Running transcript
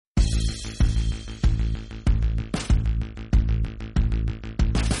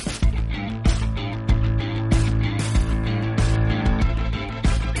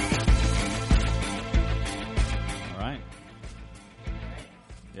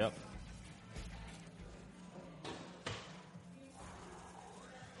Yep.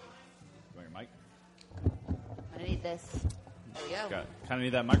 Want your mic? I'm going to need this. There we go. Kind of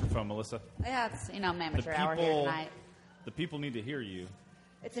need that microphone, Melissa. Yeah, it's, amateur hour here tonight. The people need to hear you.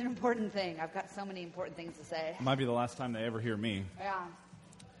 It's an important thing. I've got so many important things to say. It might be the last time they ever hear me. Yeah.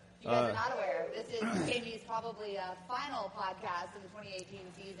 You guys are not aware. This is Jamie's probably final podcast of the 2018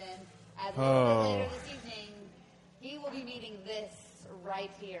 season. As a little bit later this evening, he will be meeting this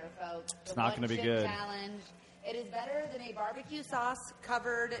right here, folks. It's not going to be good. Challenge. It is better than a barbecue sauce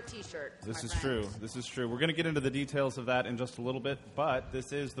covered T-shirt. This is true. This is true. We're going to get into the details of that in just a little bit, but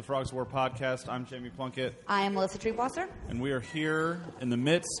this is the Frogs War podcast. I'm Jamie Plunkett. I am Melissa Treebwasser. And we are here in the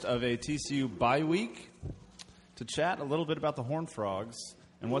midst of a TCU bye week to chat a little bit about the Horned Frogs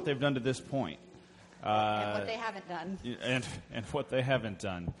and what they've done to this point. And what they haven't done. And what they haven't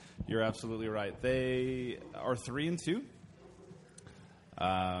done. You're absolutely right. They are 3-2.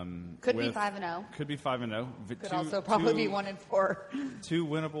 Could be 5-0. Could be 5-0. Could also probably be 1-4. Two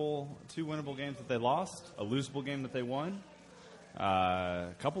winnable games that they lost. A losable game that they won. A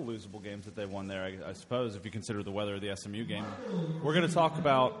couple losable games that they won there, I suppose, if you consider the weather of the SMU game. We're going to talk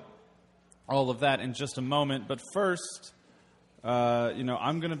about all of that in just a moment. But first,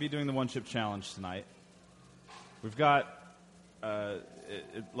 I'm going to be doing the one-chip challenge tonight. We've got,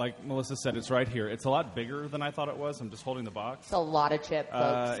 like Melissa said, it's right here. It's a lot bigger than I thought it was. I'm just holding the box. It's a lot of chip,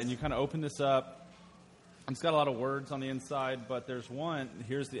 folks. And you kind of open this up. It's got a lot of words on the inside, but there's one.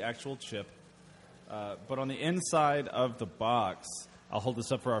 Here's the actual chip. But on the inside of the box, I'll hold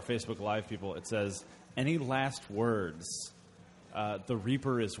this up for our Facebook Live people. It says, "Any last words? The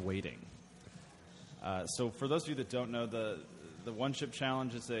Reaper is waiting." So for those of you that don't know, the One Chip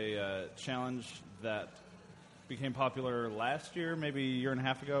Challenge is a challenge that became popular last year, maybe a year and a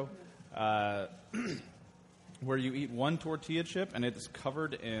half ago, where you eat one tortilla chip and it's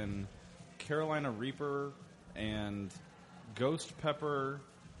covered in Carolina Reaper and ghost pepper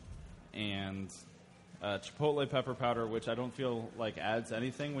and chipotle pepper powder, which I don't feel like adds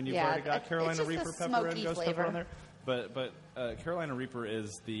anything when you've already got Carolina Reaper pepper and ghost pepper on there. But Carolina Reaper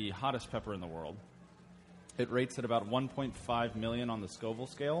is the hottest pepper in the world. It rates at about 1.5 million on the Scoville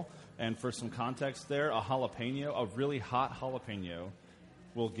scale. And for some context there, a really hot jalapeno,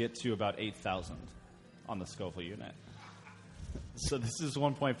 will get to about 8,000 on the Scoville unit. So this is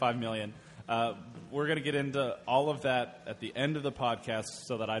 1.5 million. We're going to get into all of that at the end of the podcast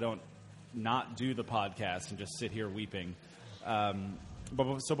so that I don't not do the podcast and just sit here weeping.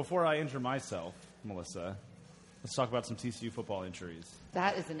 So before I injure myself, Melissa, let's talk about some TCU football injuries.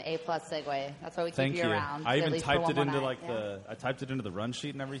 That is an A-plus segue. That's why we keep you around. I even typed it into I typed it into the run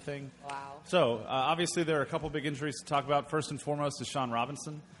sheet and everything. Wow. So obviously there are a couple big injuries to talk about. First and foremost is Shawn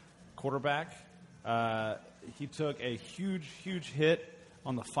Robinson, quarterback. He took a huge hit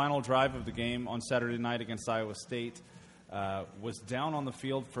on the final drive of the game on Saturday night against Iowa State. Was down on the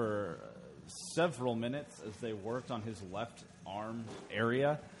field for several minutes as they worked on his left arm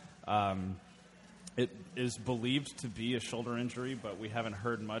area. It is believed to be a shoulder injury, but we haven't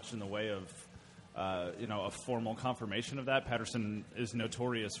heard much in the way of, a formal confirmation of that. Patterson is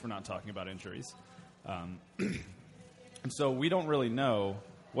notorious for not talking about injuries. And so we don't really know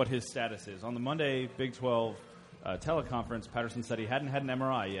what his status is. On the Monday Big 12 teleconference, Patterson said he hadn't had an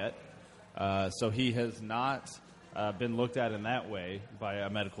MRI yet, so he has not been looked at in that way by a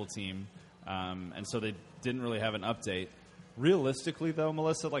medical team, and so they didn't really have an update. Realistically, though,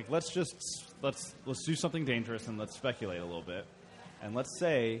 Melissa, let's do something dangerous and let's speculate a little bit, and let's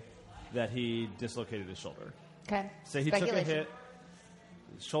say that he dislocated his shoulder. Okay. Say he took a hit,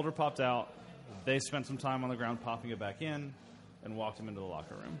 his shoulder popped out. They spent some time on the ground popping it back in, and walked him into the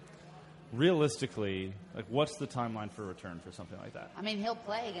locker room. Realistically, what's the timeline for return for something like that? I mean, he'll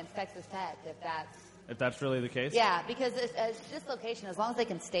play against Texas Tech if that's really the case? Yeah, because it's dislocation, as long as they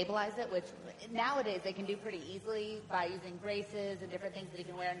can stabilize it, which nowadays they can do pretty easily by using braces and different things that he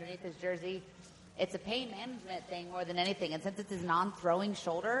can wear underneath his jersey. It's a pain management thing more than anything. And since it's his non-throwing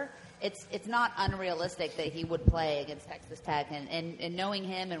shoulder, it's not unrealistic that he would play against Texas Tech. And knowing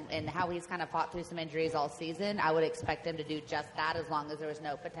him and how he's kind of fought through some injuries all season, I would expect him to do just that as long as there was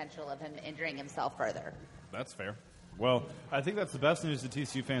no potential of him injuring himself further. That's fair. Well, I think that's the best news that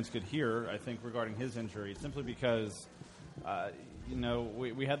TCU fans could hear, I think, regarding his injury, simply because,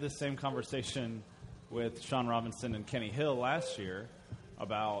 we had this same conversation with Shawn Robinson and Kenny Hill last year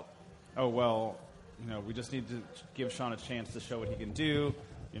about, we just need to give Shawn a chance to show what he can do.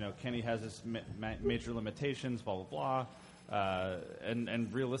 Kenny has his major limitations, blah, blah, blah.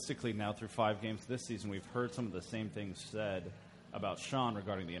 And realistically now through 5 games this season, we've heard some of the same things said about Shawn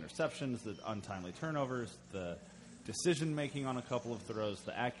regarding the interceptions, the untimely turnovers, the decision-making on a couple of throws,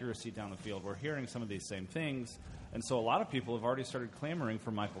 the accuracy down the field. We're hearing some of these same things. And so a lot of people have already started clamoring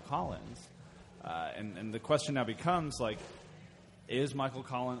for Michael Collins. And the question now becomes, like, was Michael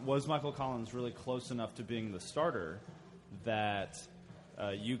Collins really close enough to being the starter that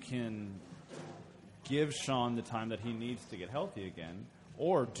you can give Sean the time that he needs to get healthy again?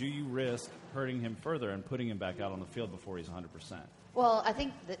 Or do you risk hurting him further and putting him back out on the field before he's 100%? Well, I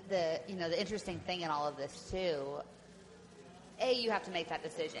think the interesting thing in all of this, too, you have to make that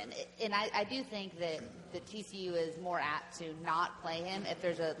decision. And I do think that TCU is more apt to not play him if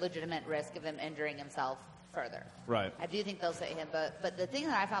there's a legitimate risk of him injuring himself further. Right. I do think they'll sit him. But the thing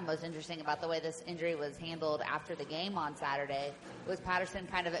that I found most interesting about the way this injury was handled after the game on Saturday was Patterson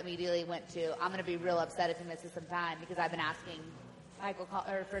kind of immediately went to, I'm going to be real upset if he misses some time because I've been asking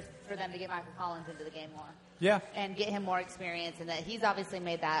for them to get Michael Collins into the game more. Yeah. And get him more experience, and that he's obviously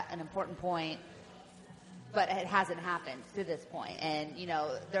made that an important point, but it hasn't happened to this point. And,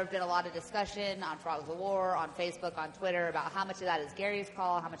 there have been a lot of discussion on Frogs of War, on Facebook, on Twitter, about how much of that is Gary's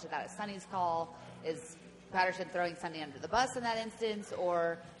call, how much of that is Sonny's call. Is Patterson throwing Sonny under the bus in that instance,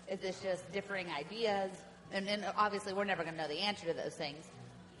 or is this just differing ideas? And obviously we're never going to know the answer to those things.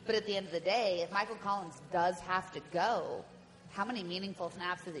 But at the end of the day, if Michael Collins does have to go, how many meaningful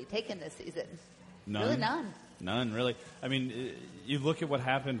snaps has he taken this season? None. Really none. None, really. I mean, you look at what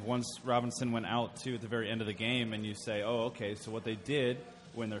happened once Robinson went out, too, at the very end of the game, and you say, oh, okay, so what they did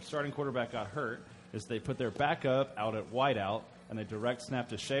when their starting quarterback got hurt is they put their backup out at wideout, and they direct snapped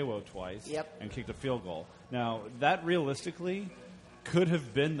to Shewo twice and kicked a field goal. Now, that realistically could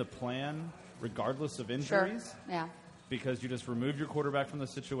have been the plan regardless of injuries. Sure. Yeah. Because you just remove your quarterback from the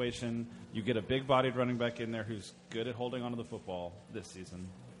situation, you get a big-bodied running back in there who's good at holding onto the football this season,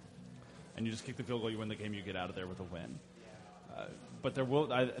 and you just kick the field goal, you win the game, you get out of there with a win. But there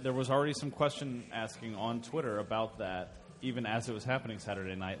was already some question asking on Twitter about that, even as it was happening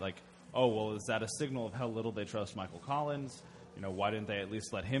Saturday night, like, oh, well, is that a signal of how little they trust Michael Collins? Why didn't they at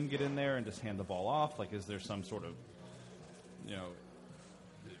least let him get in there and just hand the ball off? Like, is there some sort of,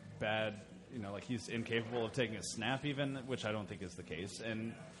 bad, like he's incapable of taking a snap even, which I don't think is the case.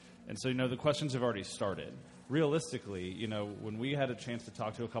 And so, the questions have already started. Realistically, when we had a chance to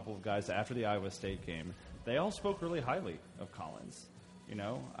talk to a couple of guys after the Iowa State game, they all spoke really highly of Collins.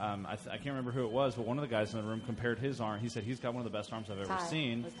 I can't remember who it was, but one of the guys in the room compared his arm. He said he's got one of the best arms I've ever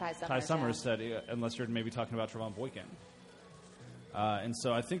seen. Ty Summers said, unless you're maybe talking about Trevon Boykin. And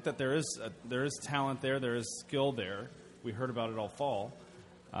so I think that there is talent there. There is skill there. We heard about it all fall.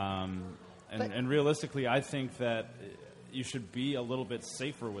 And realistically, I think that you should be a little bit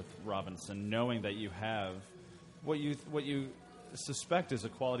safer with Robinson, knowing that you have what you suspect is a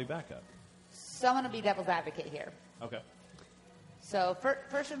quality backup. So I'm going to be devil's advocate here. Okay. So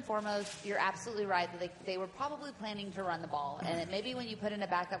first and foremost, you're absolutely right that they were probably planning to run the ball. And maybe when you put in a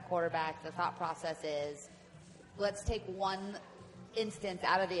backup quarterback, the thought process is, let's take one instance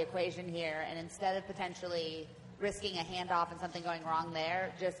out of the equation here, and instead of potentially risking a handoff and something going wrong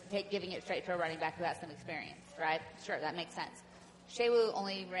there, just giving it straight to a running back who has some experience, right? Sure, that makes sense. Shewu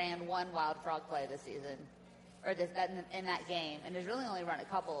only ran one Wild Frog play this season, or in that game, and has really only run a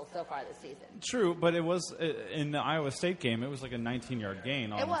couple so far this season. True, but it was in the Iowa State game. It was like a 19-yard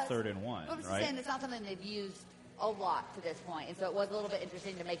gain on 3rd and 1. But I'm just right? saying it's not something they've used a lot to this point, and so it was a little bit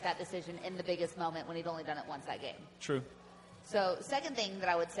interesting to make that decision in the biggest moment when he'd only done it once that game. True. So second thing that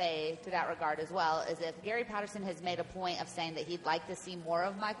I would say to that regard as well is if Gary Patterson has made a point of saying that he'd like to see more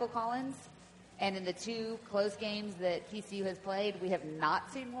of Michael Collins, and in the 2 close games that TCU has played, we have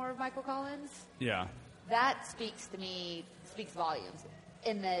not seen more of Michael Collins. Yeah. That speaks volumes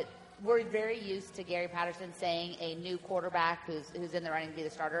in that we're very used to Gary Patterson saying a new quarterback who's in the running to be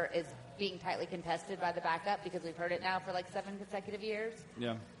the starter is being tightly contested by the backup, because we've heard it now for like 7 consecutive years.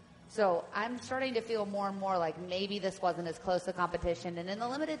 Yeah. So I'm starting to feel more and more like maybe this wasn't as close a competition. And in the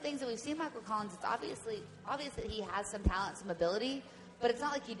limited things that we've seen Michael Collins, it's obvious that he has some talent, some ability, but it's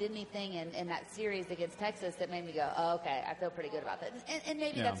not like he did anything in that series against Texas that made me go, oh, okay, I feel pretty good about that. And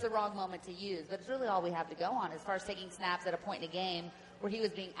maybe that's the wrong moment to use, but it's really all we have to go on as far as taking snaps at a point in a game where he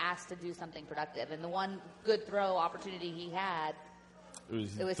was being asked to do something productive. And the one good throw opportunity he had,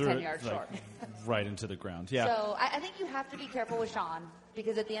 it was 10 yards short. Right into the ground, yeah. So I think you have to be careful with Sean,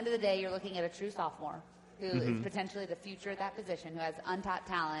 because at the end of the day, you're looking at a true sophomore who is potentially the future at that position, who has untapped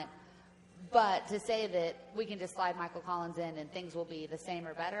talent. But to say that we can just slide Michael Collins in and things will be the same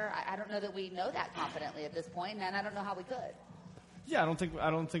or better, I don't know that we know that confidently at this point, and I don't know how we could. Yeah, I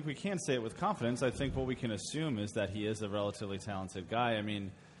don't think we can say it with confidence. I think what we can assume is that he is a relatively talented guy. I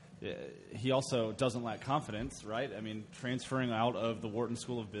mean, he also doesn't lack confidence, right? I mean, transferring out of the Wharton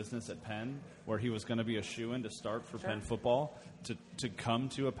School of Business at Penn, where he was going to be a shoo-in to start for Penn football, to come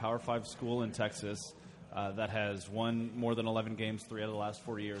to a Power 5 school in Texas that has won more than 11 games 3 out of the last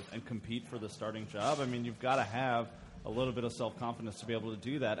 4 years and compete for the starting job. I mean, you've got to have a little bit of self-confidence to be able to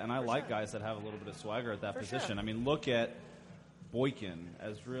do that, and I like guys that have a little bit of swagger at that position. I mean, look at Boykin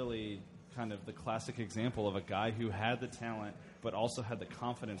as really kind of the classic example of a guy who had the talent but also had the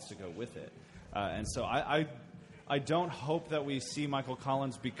confidence to go with it. And so I don't hope that we see Michael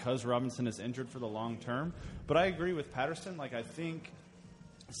Collins because Robinson is injured for the long term, but I agree with Patterson. Like, I think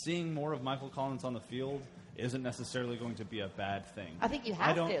seeing more of Michael Collins on the field isn't necessarily going to be a bad thing. I think you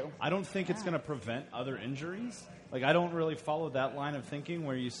have to. I don't think it's going to prevent other injuries. Like, I don't really follow that line of thinking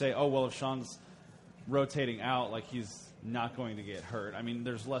where you say, oh, well, if Sean's rotating out, like, he's not going to get hurt. I mean,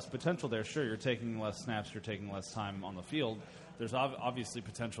 there's less potential there. Sure, you're taking less snaps, you're taking less time on the field. There's obviously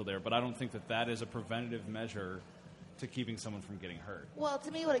potential there, but I don't think that is a preventative measure to keeping someone from getting hurt. Well,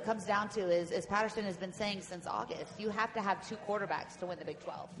 to me, what it comes down to is, as Patterson has been saying since August, you have to have 2 quarterbacks to win the Big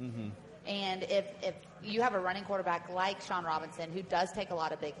 12. Mm-hmm. And if you have a running quarterback like Sean Robinson, who does take a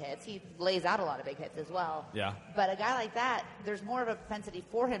lot of big hits, he lays out a lot of big hits as well. Yeah. But a guy like that, there's more of a propensity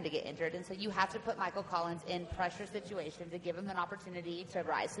for him to get injured, and so you have to put Michael Collins in pressure situations to give him an opportunity to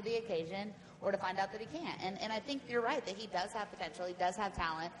rise to the occasion or to find out that he can't. And I think you're right that he does have potential. He does have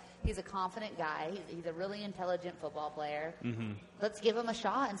talent. He's a confident guy. He's a really intelligent football player. Mm-hmm. Let's give him a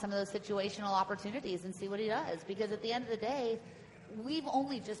shot in some of those situational opportunities and see what he does, because at the end of the day, we've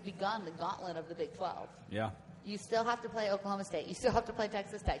only just begun the gauntlet of the Big 12. Yeah. You still have to play Oklahoma State. You still have to play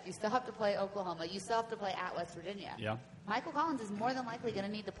Texas Tech. You still have to play Oklahoma. You still have to play at West Virginia. Yeah. Michael Collins is more than likely going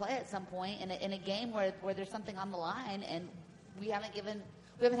to need to play at some point in a game where there's something on the line, and we haven't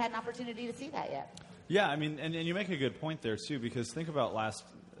had an opportunity to see that yet. Yeah, I mean, and you make a good point there too, because think about last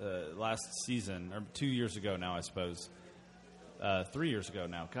season, or 2 years ago now, I suppose. 3 years ago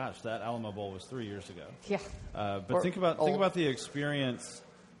now. Gosh, that Alamo Bowl was 3 years ago. Yeah. But think about the experience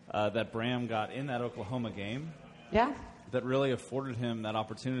that Bram got in that Oklahoma game. Yeah. That really afforded him that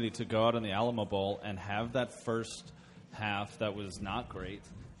opportunity to go out in the Alamo Bowl and have that first half that was not great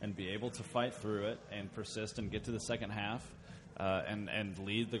and be able to fight through it and persist and get to the second half and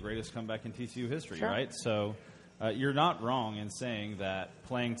lead the greatest comeback in TCU history, sure. Right? So you're not wrong in saying that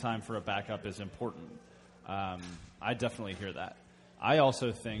playing time for a backup is important. I definitely hear that. I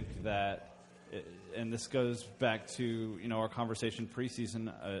also think that, and this goes back to our conversation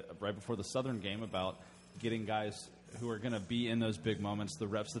preseason right before the Southern game about getting guys who are going to be in those big moments the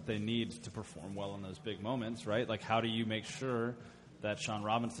reps that they need to perform well in those big moments, right? Like, how do you make sure that Sean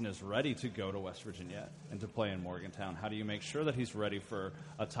Robinson is ready to go to West Virginia and to play in Morgantown? How do you make sure that he's ready for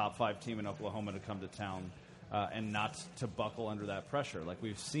a top 5 team in Oklahoma to come to town and not to buckle under that pressure? Like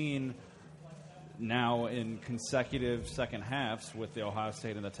we've seen now in consecutive second halves with the Ohio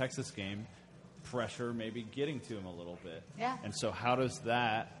State and the Texas game, pressure maybe getting to him a little bit. Yeah. And so how does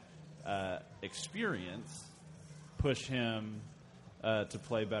that experience push him to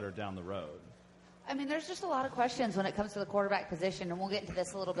play better down the road? I mean, there's just a lot of questions when it comes to the quarterback position, and we'll get into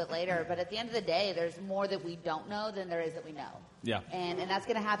this a little bit later. But at the end of the day, there's more that we don't know than there is that we know. Yeah. And that's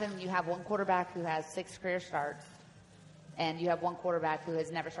going to happen when you have one quarterback who has 6 career starts, and you have one quarterback who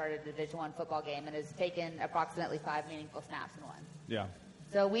has never started a Division I football game and has taken approximately 5 meaningful snaps in one. Yeah.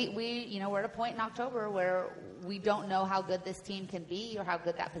 So we're at a point in October where we don't know how good this team can be or how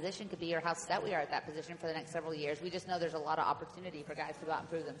good that position could be or how set we are at that position for the next several years. We just know there's a lot of opportunity for guys to go out and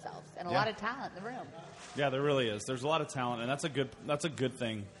prove themselves and a lot of talent in the room. Yeah, there really is. There's a lot of talent, and that's a good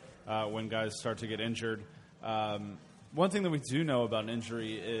thing when guys start to get injured. One thing that we do know about an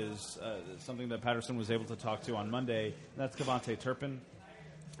injury is something that Patterson was able to talk to on Monday, and that's Kevontae Turpin.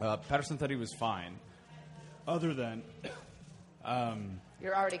 Patterson said he was fine, other than...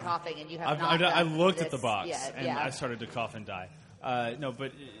 You're already coughing, and you have I looked at the box, and yeah. I started to cough and die. No,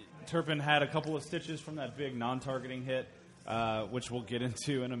 but Turpin had a couple of stitches from that big non-targeting hit, which we'll get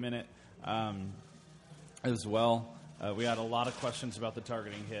into in a minute as well. We had a lot of questions about the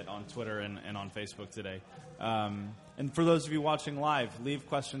targeting hit on Twitter and on Facebook today. And for those of you watching live, leave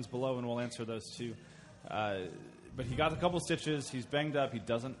questions below, and we'll answer those too. But he got a couple stitches. He's banged up. He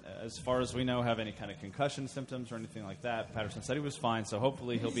doesn't, as far as we know, have any kind of concussion symptoms or anything like that. Patterson said he was fine, so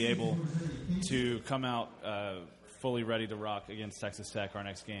hopefully he'll be able to come out fully ready to rock against Texas Tech, our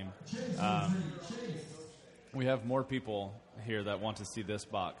next game. We have more people here that want to see this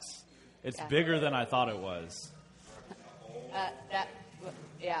box. It's bigger than I thought it was.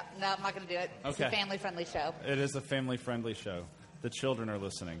 No, I'm not going to do it. It's a family-friendly show. It is a family-friendly show. The children are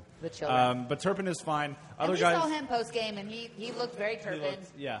listening. The children. But Turpin is fine. Other and we guys saw him post game, and he looked very Turpin.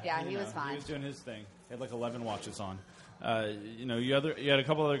 He was fine. He was doing his thing. He had like 11 watches on. You had a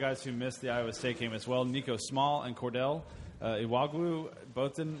couple other guys who missed the Iowa State game as well. Nico Small and Cordell Iwagwu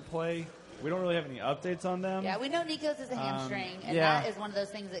both didn't play. We don't really have any updates on them. Yeah, we know Nico's is a hamstring, and that is one of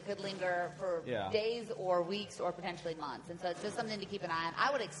those things that could linger for days or weeks or potentially months. And so it's just something to keep an eye on.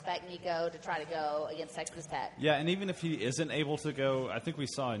 I would expect Nico to try to go against Texas Tech. Yeah, and even if he isn't able to go, I think we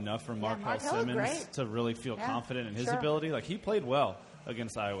saw enough from Markel Simmons to really feel confident in his ability. Like, he played well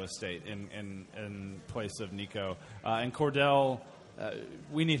against Iowa State in place of Nico. And Cordell,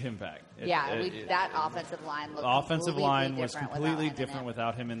 we need him back. That offensive line looked was completely different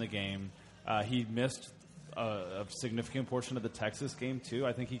without him in the game. He missed a significant portion of the Texas game, too.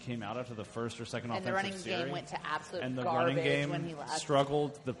 I think he came out after the first or second offensive series. And the running game went to absolute and the garbage running game when he left.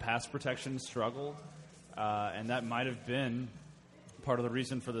 Struggled. The pass protection struggled. And that might have been part of the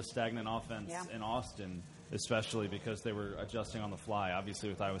reason for the stagnant offense in Austin, especially because they were adjusting on the fly. Obviously,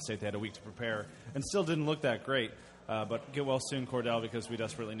 with Iowa State, they had a week to prepare and still didn't look that great. But get well soon, Cordell, because we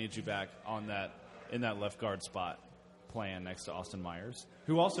desperately need you back in that left guard spot playing next to Austin Myers,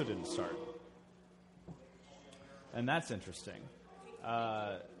 who also didn't start. And that's interesting.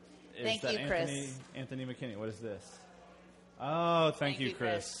 Thank you, Chris. Anthony McKinney. What is this? Oh, thank you,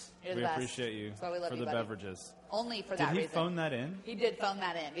 Chris. We appreciate you for the beverages. Only for that reason. Did he phone that in? He did phone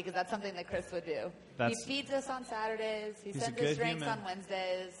that in because that's something that Chris would do. He feeds us on Saturdays. He sends us drinks on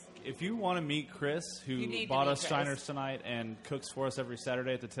Wednesdays. If you want to meet Chris, who bought us Shiners tonight and cooks for us every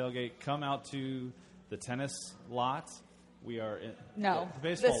Saturday at the tailgate, come out to the tennis lot. We are in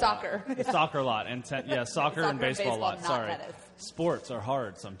the soccer. Lot. The soccer lot. And soccer and baseball lot. Sorry. Tennis. Sports are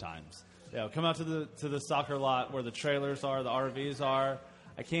hard sometimes. Yeah, come out to the soccer lot where the trailers are, the RVs are.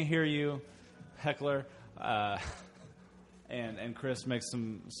 I can't hear you, heckler. And Chris makes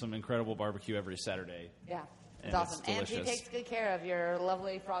some incredible barbecue every Saturday. Yeah. It's awesome. And he takes good care of your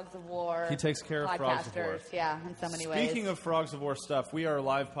lovely Frogs of War. He takes care of Frogs of War. Yeah, in so many ways. Speaking of Frogs of War stuff, we are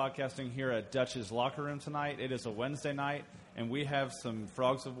live podcasting here at Dutch's Locker Room tonight. It is a Wednesday night, and we have some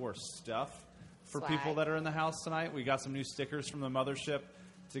Frogs of War stuff for people that are in the house tonight. We got some new stickers from the mothership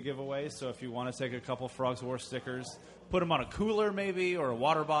to give away, so if you want to take a couple Frogs of War stickers, put them on a cooler maybe, or a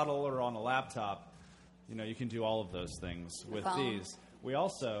water bottle, or on a laptop, you can do all of those things with these. We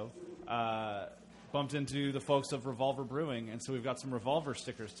also bumped into the folks of Revolver Brewing, and so we've got some Revolver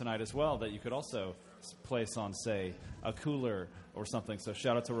stickers tonight as well that you could also place on, say, a cooler or something. So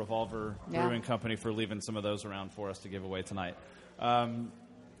shout out to Revolver Brewing Company for leaving some of those around for us to give away tonight.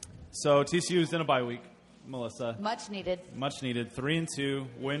 So TCU's in a bye week, Melissa. Much needed. 3-2,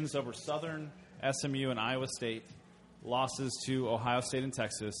 wins over Southern, SMU, and Iowa State. Losses to Ohio State and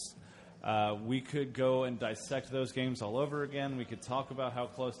Texas. We could go and dissect those games all over again. We could talk about how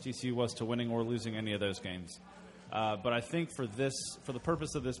close TCU was to winning or losing any of those games. But I think for the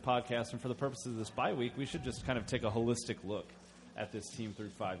purpose of this podcast and for the purpose of this bye week, we should just kind of take a holistic look at this team through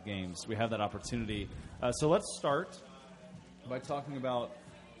 5 games. We have that opportunity. So let's start by talking about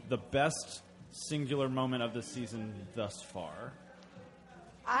the best singular moment of the season thus far.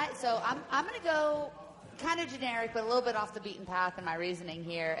 I'm going to go kind of generic, but a little bit off the beaten path in my reasoning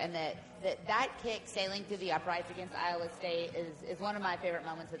here, and that kick sailing through the uprights against Iowa State is one of my favorite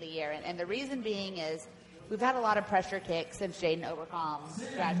moments of the year. And the reason being is we've had a lot of pressure kicks since Jaden Overcom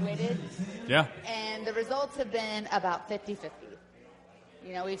graduated. Yeah. And the results have been about 50-50.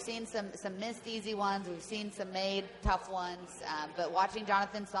 We've seen some missed easy ones. We've seen some made tough ones. But watching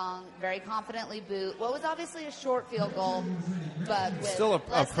Jonathan Song very confidently boot what was obviously a short field goal, but with still a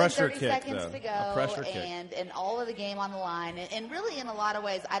pressure than 30 kick, seconds though. to go, a pressure and all of the game on the line. And really, in a lot of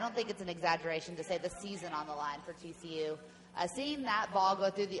ways, I don't think it's an exaggeration to say the season on the line for TCU. Seeing that ball go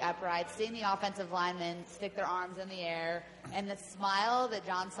through the uprights, seeing the offensive linemen stick their arms in the air, and the smile that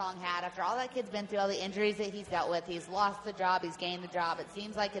John Song had after all that kid's been through, all the injuries that he's dealt with. He's lost the job, he's gained the job. It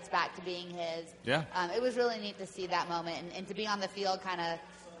seems like it's back to being his. Yeah. It was really neat to see that moment and to be on the field kind of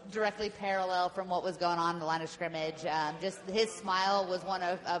directly parallel from what was going on in the line of scrimmage. Just his smile was one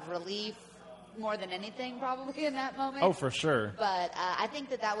of relief more than anything probably in that moment. Oh, for sure. But I think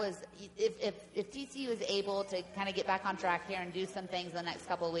that was, if TCU is able to kind of get back on track here and do some things in the next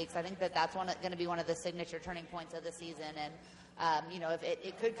couple of weeks, I think that's going to be one of the signature turning points of the season. And, if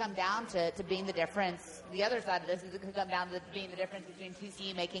it could come down to being the difference. The other side of this is it could come down to being the difference between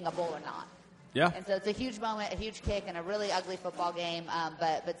TCU making a bowl or not. Yeah. And so it's a huge moment, a huge kick, and a really ugly football game.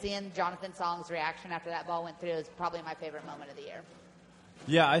 But seeing Jonathan Song's reaction after that ball went through is probably my favorite moment of the year.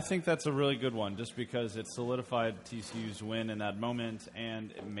 Yeah, I think that's a really good one, just because it solidified TCU's win in that moment,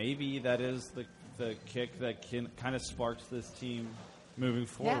 and maybe that is the the kick that kind of sparks this team moving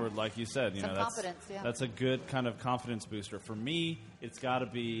forward. Like you said, Some confidence. That's a good kind of confidence booster. For me, it's got to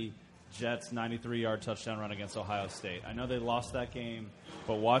be Jets' 93-yard touchdown run against Ohio State. I know they lost that game,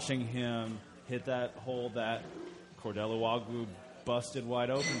 but watching him hit that hole that Cordell Iwuagwu busted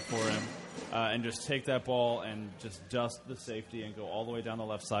wide open for him, and just take that ball and just dust the safety and go all the way down the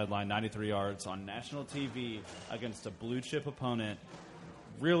left sideline, 93 yards on national TV against a blue-chip opponent,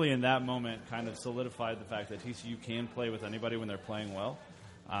 really in that moment kind of solidified the fact that TCU can play with anybody when they're playing well.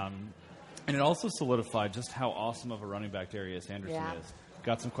 And it also solidified just how awesome of a running back Darius Anderson is.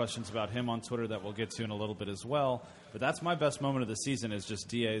 Got some questions about him on Twitter that we'll get to in a little bit as well. But that's my best moment of the season is just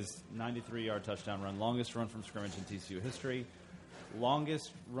DA's 93-yard touchdown run, longest run from scrimmage in TCU history,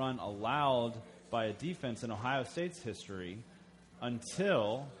 longest run allowed by a defense in Ohio State's history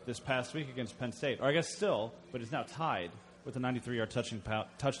until this past week against Penn State. Or I guess still, but it's now tied with a 93-yard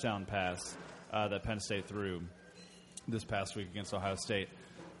touchdown pass that Penn State threw this past week against Ohio State.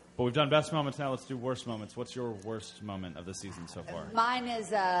 But we've done best moments. Now let's do worst moments. What's your worst moment of the season so far? Mine is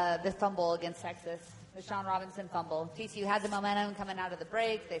the fumble against Texas, the Sean Robinson fumble. TCU had the momentum coming out of the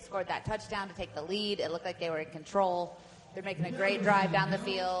break. They scored that touchdown to take the lead. It looked like they were in control. They're making a great drive down the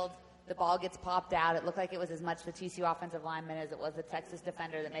field. The ball gets popped out. It looked like it was as much the TCU offensive lineman as it was the Texas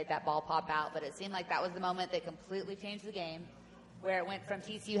defender that made that ball pop out. But it seemed like that was the moment that completely changed the game, where it went from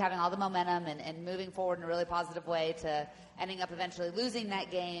TCU having all the momentum and moving forward in a really positive way to ending up eventually losing that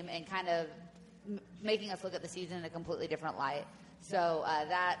game and kind of making us look at the season in a completely different light. So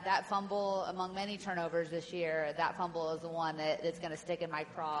that fumble, among many turnovers this year, that fumble is the one that's going to stick in my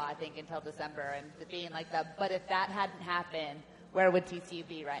craw, I think, until December. And being like that. But if that hadn't happened, where would TCU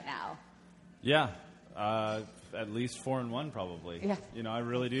be right now? Yeah, at least 4-1 probably. Yeah. You know, I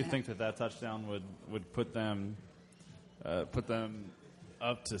really do think that touchdown would put them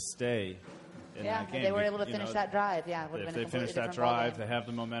up to stay in that game. They were able to finish that drive. Yeah, it would have been a completely finish that different drive, ballgame. they have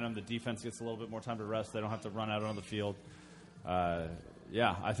the momentum. The defense gets a little bit more time to rest. They don't have to run out on the field. I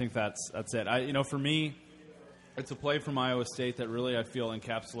think that's it. For me, it's a play from Iowa State that really I feel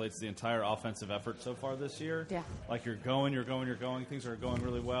encapsulates the entire offensive effort so far this year. Yeah. Like you're going. Things are going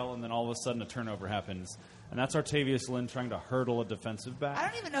really well, and then all of a sudden a turnover happens. And that's Artavius Lynn trying to hurdle a defensive back. I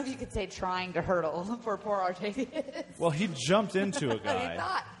don't even know if you could say trying to hurdle for poor Artavius. Well, he jumped into a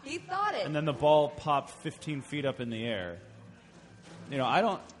guy. he thought it. And then the ball popped 15 feet up in the air.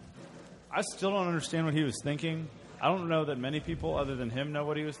 I still don't understand what he was thinking. I don't know that many people other than him know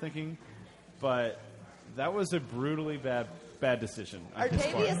what he was thinking, but that was a brutally bad decision.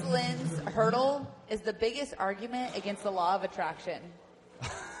 Artavius Lynn's hurdle is the biggest argument against the law of attraction.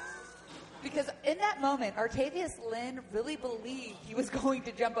 Because in that moment, Artavius Lynn really believed he was going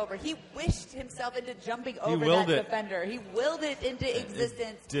to jump over. He wished himself into jumping over that defender. He willed it into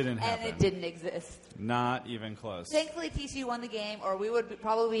existence. It didn't happen. And it didn't exist. Not even close. Thankfully, TCU won the game, or we would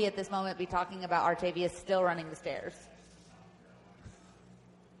probably at this moment be talking about Artavius still running the stairs.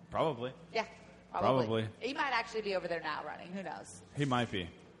 Probably. Yeah, probably. He might actually be over there now running. Who knows? He might be.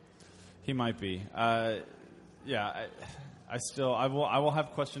 I will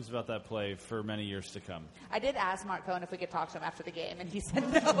have questions about that play for many years to come. I did ask Mark Cohen if we could talk to him after the game, and he said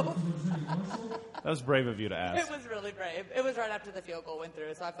no. That was brave of you to ask. It was really brave. It was right after the field goal went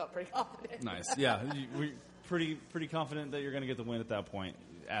through, so I felt pretty confident. Nice. Yeah, we're pretty confident that you're going to get the win at that point.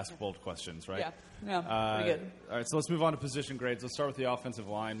 Ask bold questions, right? Yeah, pretty good. All right, so let's move on to position grades. Let's start with the offensive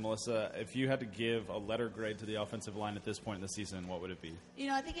line. Melissa, if you had to give a letter grade to the offensive line at this point in the season, what would it be?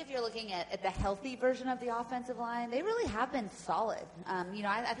 I think if you're looking at the healthy version of the offensive line, they really have been solid. I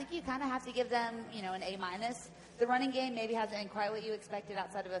think you kind of have to give them, an A-. The running game maybe hasn't been quite what you expected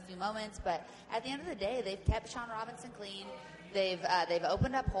outside of a few moments, but at the end of the day, they've kept Sean Robinson clean. They've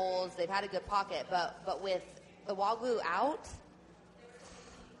opened up holes. They've had a good pocket, but with Iwuagwu out,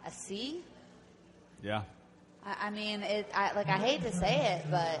 a C? Yeah. I hate to say it,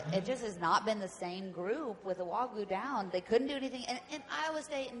 but it just has not been the same group with Iwuagwu down. They couldn't do anything. And Iowa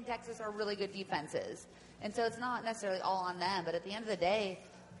State and Texas are really good defenses. And so it's not necessarily all on them. But at the end of the day,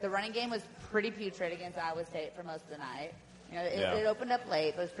 the running game was pretty putrid against Iowa State for most of the night. It opened up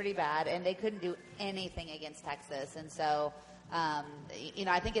late, but it was pretty bad. And they couldn't do anything against Texas. And so, I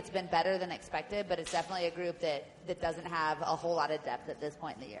think it's been better than expected, but it's definitely a group that doesn't have a whole lot of depth at this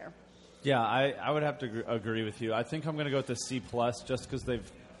point in the year. Yeah, I would have to agree with you. I think I'm going to go with the C+ just because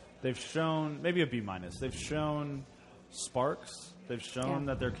they've shown, maybe a B-. They've shown sparks. They've shown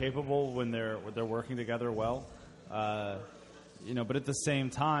that they're capable when they're working together well. But at the same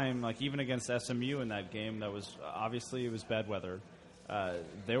time, like even against SMU in that game, that was obviously it was bad weather.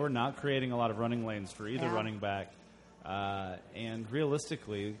 They were not creating a lot of running lanes for either running back. And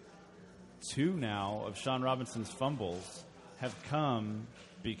realistically, 2 now of Sean Robinson's fumbles have come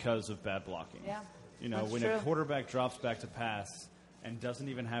because of bad blocking. Yeah, you know, that's when true. a quarterback drops back to pass and doesn't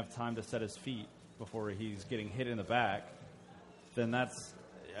even have time to set his feet before he's getting hit in the back, then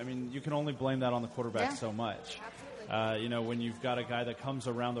you can only blame that on the quarterback so much. Absolutely. You know, when you've got a guy that comes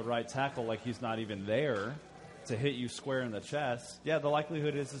around the right tackle like he's not even there to hit you square in the chest, the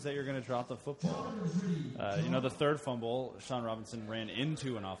likelihood is that you're going to drop the football. You know, the third fumble, Sean Robinson ran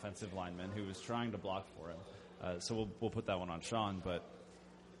into an offensive lineman who was trying to block for him. So we'll put that one on Sean. But,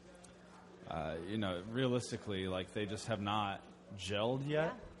 you know, realistically, like, they just have not gelled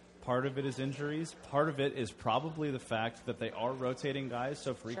yet. Yeah. Part of it is injuries. Part of it is probably the fact that they are rotating guys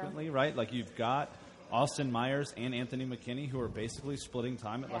so frequently, right? Like, you've got Austin Myers and Anthony McKinney, who are basically splitting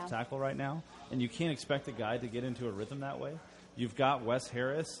time at left tackle right now, and you can't expect a guy to get into a rhythm that way. You've got Wes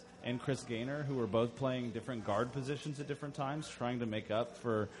Harris and Chris Gaynor, who are both playing different guard positions at different times, trying to make up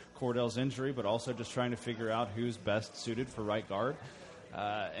for Cordell's injury, but also just trying to figure out who's best suited for right guard.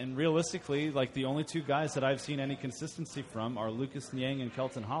 And realistically, like, the only 2 guys that I've seen any consistency from are Lucas Niang and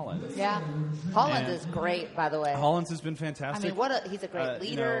Kelton Hollins. Yeah. Hollins is great, by the way. Hollins has been fantastic. I mean, he's a great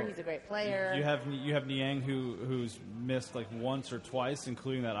leader. You know, he's a great player. You have Niang who's missed like once or twice,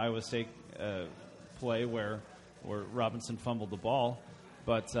 including that Iowa State play where Robinson fumbled the ball.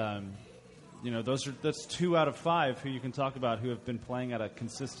 But you know, that's 2 out of 5 who you can talk about who have been playing at a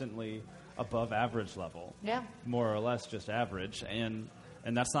consistently above average level. Yeah. More or less just average, and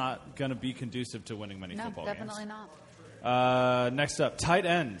that's not going to be conducive to winning many football games. No, definitely not. Next up, tight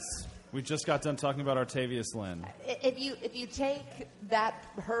ends. We just got done talking about Artavius Lynn. If you take that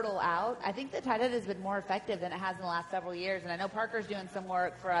hurdle out, I think the tight end has been more effective than it has in the last several years. And I know Parker's doing some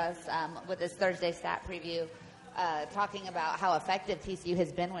work for us with his Thursday stat preview, talking about how effective TCU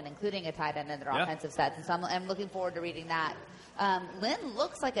has been when including a tight end in their offensive sets. And so I'm looking forward to reading that. Lynn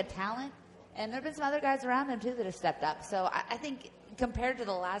looks like a talent, and there have been some other guys around him, too, that have stepped up. So I think compared to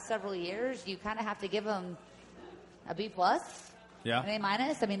the last several years, you kind of have to give him a B+. Yeah. An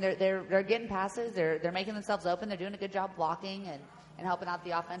A-. I mean, they're getting passes. They're making themselves open. They're doing a good job blocking and helping out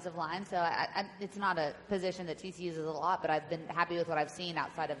the offensive line. So it's not a position that TCU uses a lot, but I've been happy with what I've seen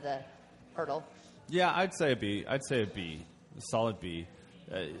outside of the hurdle. Yeah, I'd say a B. A solid B.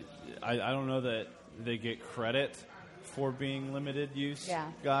 I don't know that they get credit for being limited use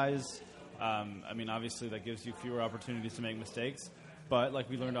guys. I mean, obviously that gives you fewer opportunities to make mistakes. But like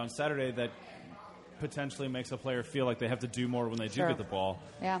we learned on Saturday, that potentially makes a player feel like they have to do more when they do get the ball.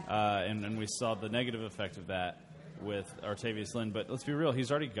 Yeah. And we saw the negative effect of that with Artavius Lynn. But let's be real,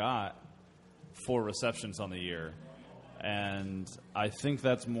 he's already got 4 receptions on the year. And I think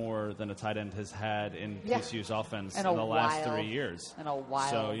that's more than a tight end has had in TCU's offense in the last 3 years. In a while.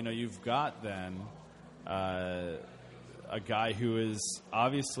 So, you know, you've got then a guy who is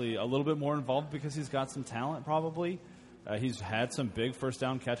obviously a little bit more involved because he's got some talent probably. He's had some big first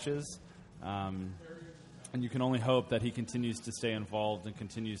down catches. And you can only hope that he continues to stay involved and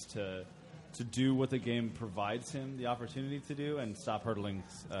continues to do what the game provides him the opportunity to do and stop hurdling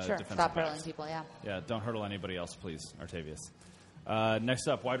defensive stop backs. hurdling people, Yeah, don't hurdle anybody else, please, Artavius. Next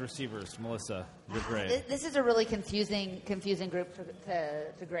up, wide receivers. Melissa, your grade. This is a really confusing group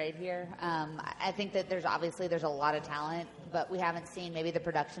to grade here. I think that there's a lot of talent, but we haven't seen maybe the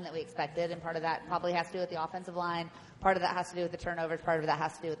production that we expected, and part of that probably has to do with the offensive line. Part of that has to do with the turnovers. Part of that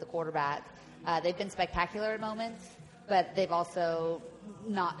has to do with the quarterback. They've been spectacular at moments, but they've also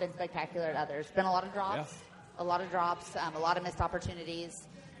not been spectacular at others. Been a lot of drops, a lot of missed opportunities.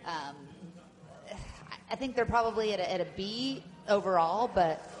 I think they're probably at a B overall,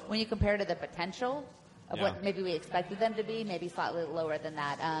 but when you compare to the potential of what maybe we expected them to be, maybe slightly lower than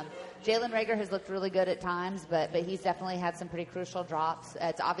that. Jalen Reagor has looked really good at times, but he's definitely had some pretty crucial drops.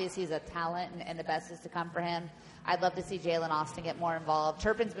 It's obvious he's a talent, and the best is to come for him. I'd love to see Jalen Austin get more involved.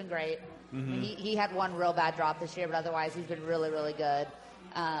 Turpin's been great. Mm-hmm. I mean, he had one real bad drop this year, but otherwise he's been really, really good.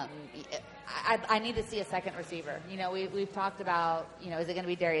 I need to see a second receiver. You know, we've talked about, you know, is it going to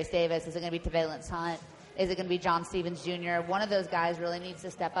be Darius Davis? Is it going to be Tevalence Hunt? Is it going to be John Stevens Jr.? One of those guys really needs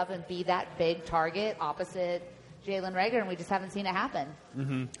to step up and be that big target opposite Jalen Reagor, and we just haven't seen it happen.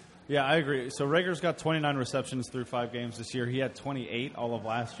 Mm-hmm. Yeah, I agree. So Reagor's got 29 receptions through 5 games this year. He had 28 all of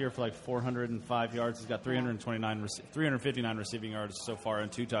last year for like 405 yards. He's got 359 receiving yards so far and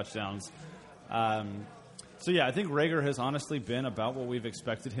 2 touchdowns. So, yeah, I think Reagor has honestly been about what we've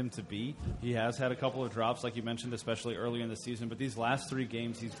expected him to be. He has had a couple of drops, like you mentioned, especially early in the season. But these last 3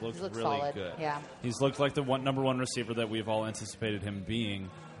 games, he's looked really solid. good. Yeah. He's looked like the number one receiver that we've all anticipated him being.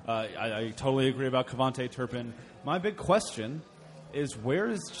 I totally agree about Kevontae Turpin. My big question is, where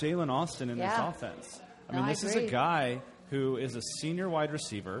is Jalen Austin in this offense? I mean, this is a guy who is a senior wide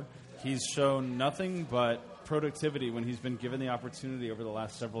receiver. he's shown nothing but productivity when he's been given the opportunity over the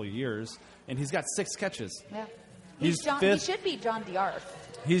last several years, and he's got 6 catches. Yeah. He's fifth. He should be John Diarf.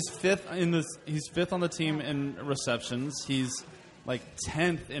 He's fifth He's fifth on the team in receptions. He's like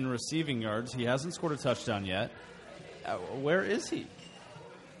 10th in receiving yards. He hasn't scored a touchdown yet. Where is he?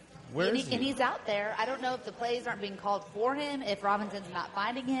 And he's out there. I don't know if the plays aren't being called for him, if Robinson's not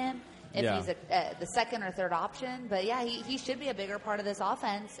finding him, if he's the second or third option. But, yeah, he should be a bigger part of this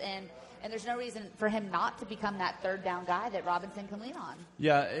offense, and there's no reason for him not to become that third down guy that Robinson can lean on.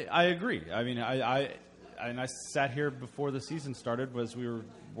 Yeah, I agree. I mean, I sat here before the season started as we were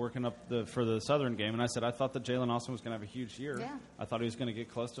working up for the Southern game, and I said I thought that Jalen Austin was going to have a huge year. Yeah. I thought he was going to get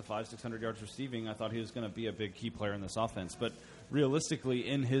close to 500-600 yards receiving. I thought he was going to be a big key player in this offense. But realistically,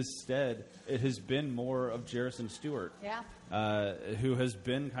 in his stead, it has been more of Jerrison Stewart, who has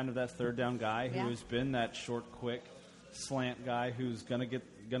been kind of that third down guy, who has been that short, quick slant guy who's going to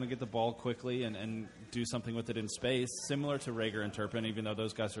get the ball quickly and do something with it in space, similar to Rager and Turpin, even though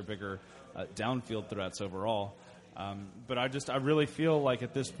those guys are bigger downfield threats overall. But I really feel like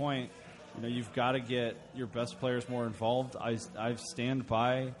at this point, you've got to get your best players more involved. I stand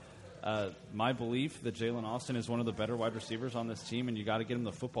by my belief that Jalen Austin is one of the better wide receivers on this team, and you got to get him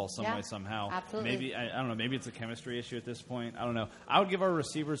the football some way, somehow. Absolutely. Maybe I don't know. Maybe it's a chemistry issue at this point. I don't know. I would give our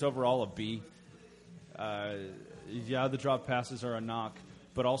receivers overall a B. The drop passes are a knock,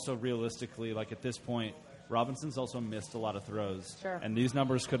 but also realistically, like at this point, Robinson's also missed a lot of throws. Sure. And these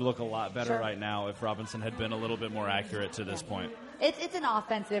numbers could look a lot better right now if Robinson had been a little bit more accurate to this point. It's an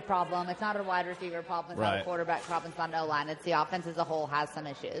offensive problem. It's not a wide receiver problem. It's not a quarterback problem. It's not an O-line. It's the offense as a whole has some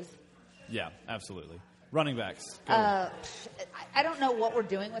issues. Yeah, absolutely. Running backs. I don't know what we're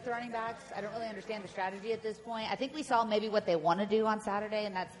doing with the running backs. I don't really understand the strategy at this point. I think we saw maybe what they want to do on Saturday,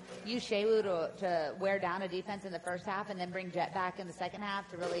 and that's use Shewu to wear down a defense in the first half and then bring Jet back in the second half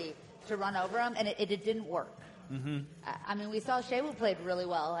to run over them, and it didn't work. Mm-hmm. I mean, we saw Shewu played really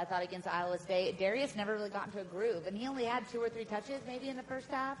well, I thought, against Iowa State. Darius never really got into a groove, and he only had 2 or 3 touches maybe in the first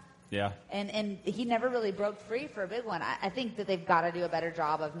half. Yeah. And he never really broke free for a big one. I think that they've got to do a better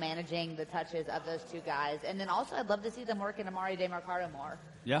job of managing the touches of those 2 guys. And then also I'd love to see them work in Amari DeMarcado more.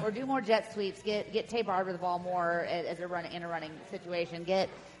 Yeah. Or do more jet sweeps. Get Tay Barber the ball more as a running situation. Get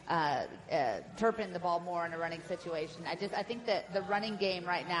Turpin the ball more in a running situation. I think that the running game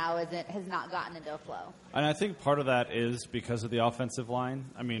right now has not gotten into a flow. And I think part of that is because of the offensive line.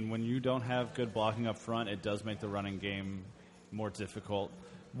 I mean, when you don't have good blocking up front, it does make the running game more difficult.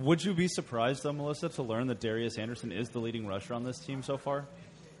 Would you be surprised, though, Melissa, to learn that Darius Anderson is the leading rusher on this team so far?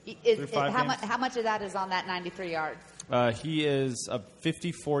 How much of that is on that 93 yards? He is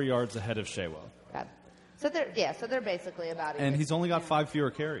 54 yards ahead of Shewa. Okay. So they're basically about it. And he's only got 5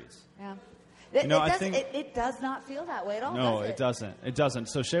 fewer carries. Yeah. It does not feel that way at all. No, it doesn't. It doesn't.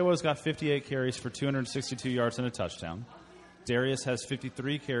 So Shewa's got 58 carries for 262 yards and a touchdown. Darius has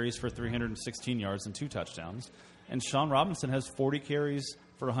 53 carries for 316 yards and 2 touchdowns. And Sean Robinson has 40 carries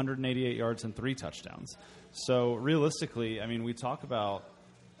for 188 yards and 3 touchdowns. So realistically, I mean, we talk about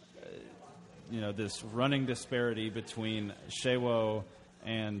this running disparity between Shewa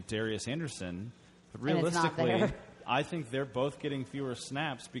and Darius Anderson, but realistically, I think they're both getting fewer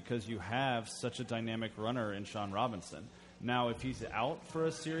snaps because you have such a dynamic runner in Sean Robinson. Now, if he's out for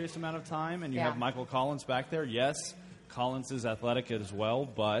a serious amount of time and you have Michael Collins back there, yes, Collins is athletic as well,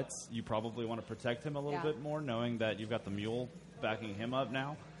 but you probably want to protect him a little bit more, knowing that you've got the mule backing him up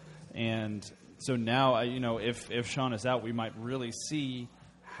now. And so now, if Sean is out, we might really see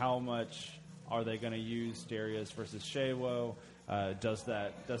how much are they going to use Darius versus Shewa. Does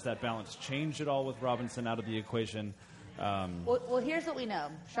that balance change at all with Robinson out of the equation? Well, here's what we know.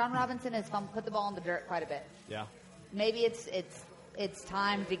 Sean Robinson has put the ball in the dirt quite a bit. Yeah. Maybe it's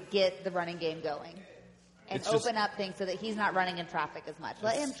time to get the running game going and open up things so that he's not running in traffic as much.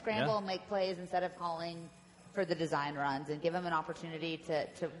 Let him scramble and make plays instead of calling for the design runs, and give him an opportunity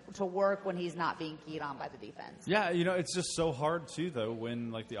to work when he's not being keyed on by the defense. Yeah, it's just so hard too, though, when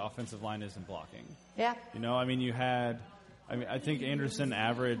the offensive line isn't blocking. Yeah. I think Anderson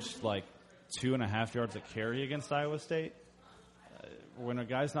averaged 2.5 yards a carry against Iowa State. When a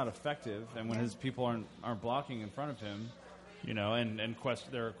guy's not effective and when his people aren't blocking in front of him,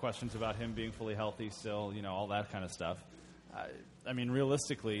 there are questions about him being fully healthy still, all that kind of stuff.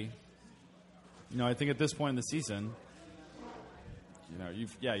 Realistically, I think at this point in the season,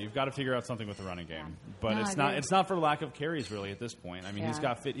 you've got to figure out something with the running game. But it's not for lack of carries really at this point. I mean,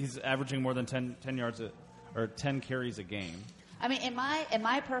 he's averaging more than 10 yards or 10 carries a game. I mean, in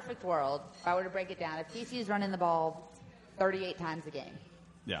my perfect world, if I were to break it down, if TCU's running the ball 38 times a game.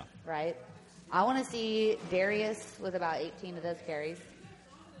 Yeah. Right? I want to see Darius with about 18 of those carries.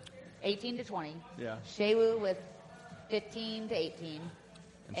 18 to 20. Yeah. Sheawu with 15 to 18.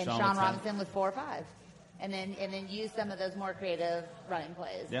 And Sean Sean with 10. Robinson with 4 or 5. And then use some of those more creative running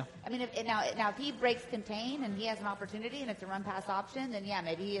plays. Yeah. I mean, if he breaks contain and he has an opportunity and it's a run pass option, then yeah,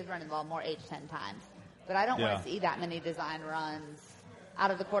 maybe he is running the ball more 8 to 10 times. But I don't want to see that many design runs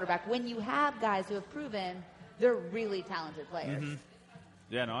out of the quarterback when you have guys who have proven they're really talented players. Mm-hmm.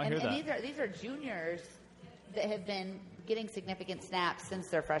 Yeah, no, I hear that. And these are juniors that have been getting significant snaps since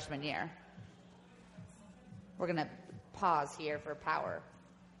their freshman year. We're going to pause here for power.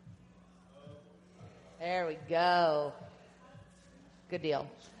 There we go. Good deal.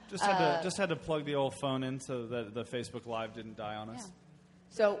 Just had to plug the old phone in so that the Facebook Live didn't die on us.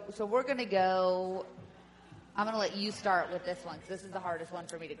 Yeah. So we're going to go. I'm going to let you start with this one because this is the hardest one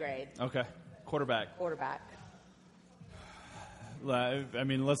for me to grade. Okay. Quarterback. I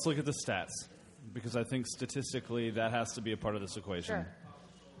mean, let's look at the stats because I think statistically that has to be a part of this equation. Sure.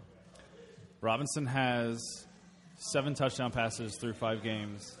 Robinson has 7 touchdown passes through 5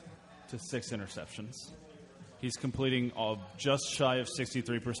 games to 6 interceptions. He's completing just shy of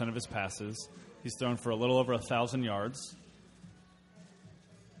 63% of his passes. He's thrown for a little over 1,000 yards.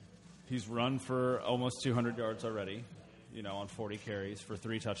 He's run for almost 200 yards already, on 40 carries for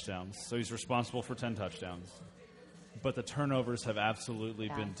 3 touchdowns. So he's responsible for 10 touchdowns. But the turnovers have absolutely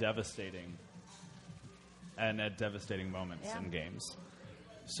been devastating and at devastating moments in games.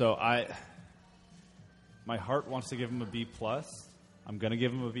 So my heart wants to give him a B+. I'm going to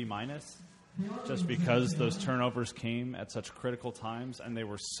give him a B- just because those turnovers came at such critical times and they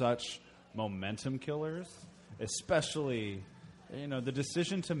were such momentum killers, especially, the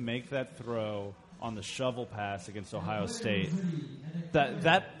decision to make that throw on the shovel pass against Ohio State.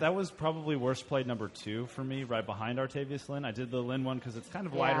 That was probably worst play number 2 for me, right behind Artavius Lynn. I did the Lynn one because it's kind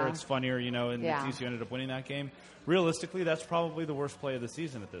of lighter, it's funnier, and TCU ended up winning that game. Realistically, that's probably the worst play of the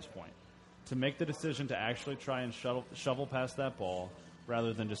season at this point. To make the decision to actually try and shovel past that ball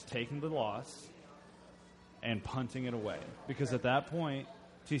rather than just taking the loss and punting it away. Because at that point,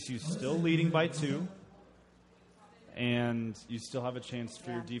 TCU's still leading by 2, and you still have a chance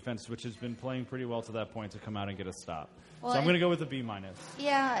for your defense, which has been playing pretty well to that point, to come out and get a stop. Well, so I'm going to go with a B-.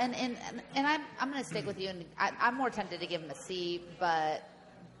 Yeah, and I'm going to stick with you. And I'm more tempted to give him a C, but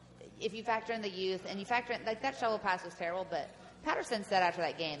if you factor in the youth and you factor in, that shovel pass was terrible, but Patterson said after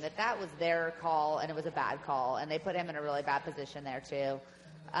that game that was their call and it was a bad call, and they put him in a really bad position there too.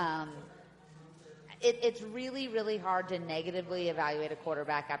 It's really, really hard to negatively evaluate a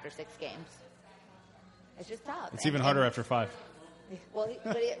quarterback after 6 games. It's just tough. It's even harder after 5. Well,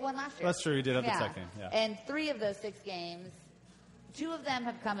 but he won last year. That's true. He did have the second. Yeah. And 3 of those 6 games, 2 of them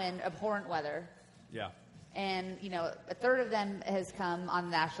have come in abhorrent weather. Yeah. And, a third of them has come on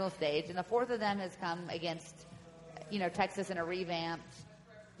the national stage, and a fourth of them has come against, Texas in a revamped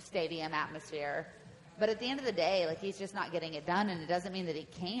stadium atmosphere. But at the end of the day, he's just not getting it done, and it doesn't mean that he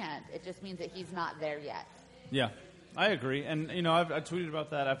can't. It just means that he's not there yet. Yeah, I agree. And, I tweeted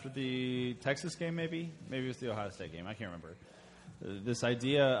about that after the Texas game, maybe. Maybe it was the Ohio State game. I can't remember. This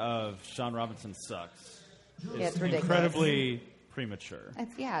idea of Sean Robinson sucks is incredibly premature.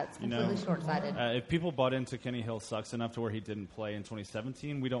 It's completely short-sighted. If people bought into Kenny Hill sucks enough to where he didn't play in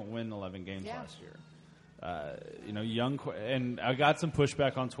 2017, we don't win 11 games last year. And I got some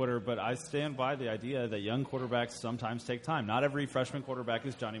pushback on Twitter, but I stand by the idea that young quarterbacks sometimes take time. Not every freshman quarterback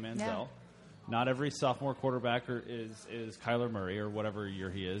is Johnny Manziel. Yeah. Not every sophomore quarterback is Kyler Murray or whatever year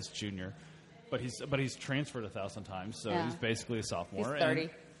he is, junior. But he's transferred 1,000 times, so he's basically a sophomore. He's 30.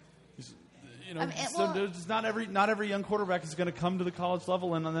 Not every young quarterback is going to come to the college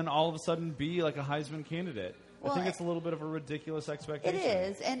level and then all of a sudden be like a Heisman candidate. Well, I think it's a little bit of a ridiculous expectation.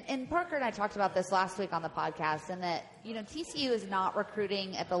 It is. And Parker and I talked about this last week on the podcast, and that, TCU is not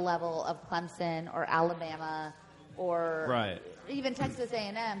recruiting at the level of Clemson or Alabama or even Texas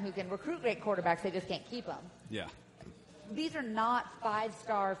A&M, who can recruit great quarterbacks. They just can't keep them. Yeah. These are not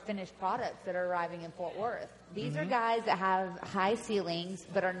 5-star finished products that are arriving in Fort Worth. These are guys that have high ceilings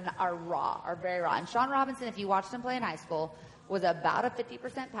but are raw, are very raw. And Sean Robinson, if you watched him play in high school, was about a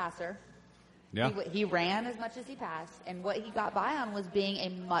 50% passer. Yeah. He ran as much as he passed, and what he got by on was being a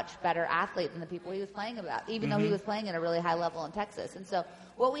much better athlete than the people he was playing about, even though he was playing at a really high level in Texas. And so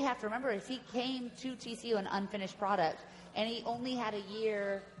what we have to remember is he came to TCU an unfinished product, and he only had a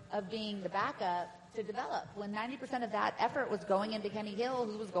year of being the backup to develop, when 90% of that effort was going into Kenny Hill,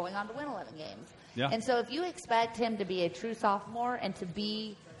 who was going on to win 11 games. Yeah. And so if you expect him to be a true sophomore and to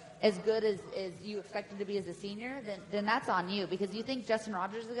be as good as you expect him to be as a senior, then that's on you, because you think Justin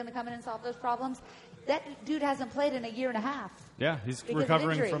Rogers is going to come in and solve those problems. That dude hasn't played in a year and a half. Yeah, he's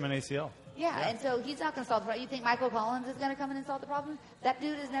recovering from an ACL. Yeah, and so he's not going to solve the problem. You think Michael Collins is going to come in and solve the problem? That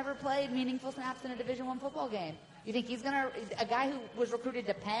dude has never played meaningful snaps in a Division I football game. You think he's going to – a guy who was recruited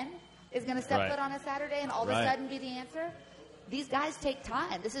to Penn is going to step foot on a Saturday and all of a sudden be the answer? These guys take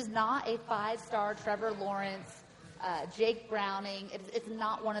time. This is not a 5-star Trevor Lawrence, Jake Browning. It's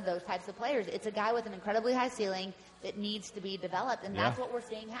not one of those types of players. It's a guy with an incredibly high ceiling that needs to be developed, and that's what we're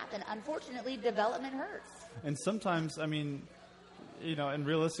seeing happen. Unfortunately, development hurts. And sometimes, I mean, you know, and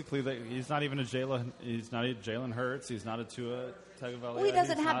realistically, he's not even a Jalen Hurts. He's not a Tua Tagovailoa. Well, he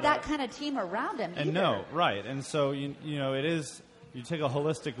doesn't have that kind of team around him either. And no, right. And so, you know, it is – you take a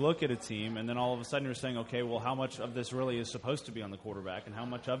holistic look at a team, and then all of a sudden you're saying, okay, well, how much of this really is supposed to be on the quarterback, and how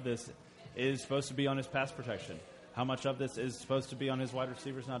much of this is supposed to be on his pass protection? How much of this is supposed to be on his wide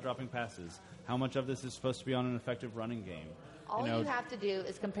receivers not dropping passes? How much of this is supposed to be on an effective running game? All you have to do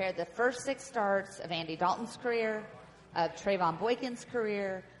is compare the first 6 starts of Andy Dalton's career, of Trayvon Boykin's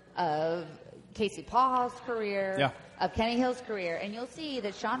career, of Casey Pauls' career, of Kenny Hill's career, and you'll see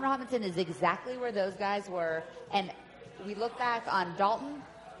that Sean Robinson is exactly where those guys were. And we look back on Dalton,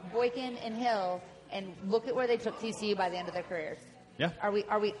 Boykin, and Hill, and look at where they took TCU by the end of their careers. Yeah. Are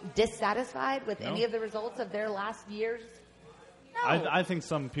we dissatisfied with any of the results of their last years? No. I think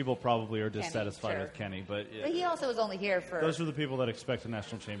some people probably are dissatisfied with Kenny, but he also was only here for. Those are the people that expect a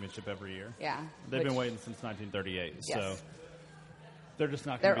national championship every year. Yeah, they've been waiting since 1938, so they're just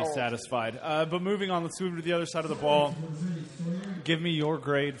not They're going to be old. satisfied. But moving on, let's move to the other side of the ball. Give me your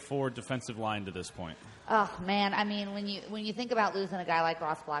grade for defensive line to this point. Oh man, I mean, when you think about losing a guy like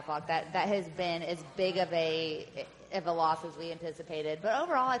Ross Blacklock, that has been as big of a loss as we anticipated. But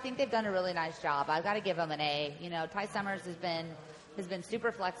overall, I think they've done a really nice job. I've got to give them an A. You know, Ty Summers has been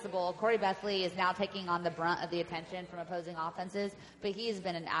super flexible. Corey Bethley is now taking on the brunt of the attention from opposing offenses, but he has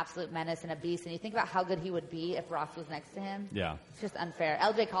been an absolute menace and a beast. And you think about how good he would be if Ross was next to him. Yeah, it's just unfair.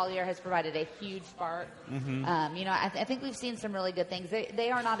 LJ Collier has provided a huge spark. Mm-hmm. You know, I think we've seen some really good things.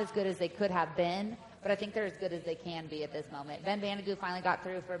 They are not as good as they could have been, but I think they're as good as they can be at this moment. Ben Vanagoo finally got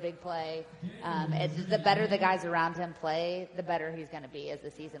through for a big play. The better the guys around him play, the better he's going to be as the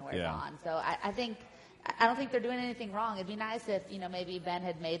season wears on. So I don't think they're doing anything wrong. It'd be nice if, you know, maybe Ben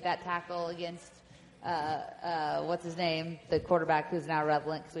had made that tackle against, what's his name, the quarterback who's now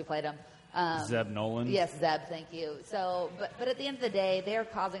relevant because we played him. Zeb Nolan. Yes, Zeb, thank you. So, but at the end of the day, they are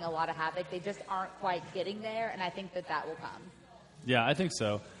causing a lot of havoc. They just aren't quite getting there, and I think that will come. Yeah, I think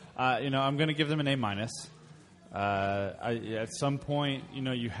so. You know, I'm going to give them an A-. At some point, you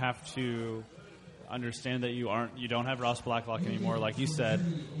know, you have to understand that you don't have Ross Blacklock anymore, like you said,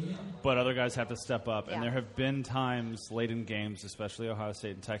 but other guys have to step up. And there have been times late in games, especially Ohio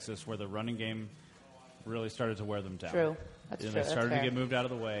State and Texas, where the running game really started to wear them down. True. That's true. They started to get moved out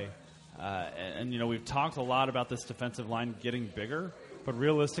of the way. And, you know, we've talked a lot about this defensive line getting bigger, but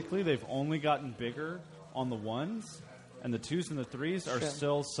realistically, they've only gotten bigger on the ones. And the 2s and the 3s are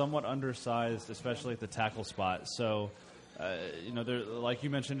still somewhat undersized, especially at the tackle spot. So, you know, like you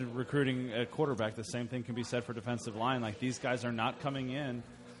mentioned, recruiting a quarterback, the same thing can be said for defensive line. Like, these guys are not coming in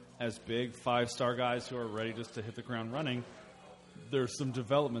as big 5-star guys who are ready just to hit the ground running. There's some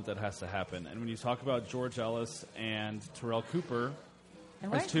development that has to happen. And when you talk about George Ellis and Terrell Cooper.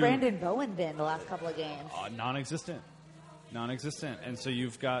 And where's Brandon Bowen been the last couple of games? Non-existent. And so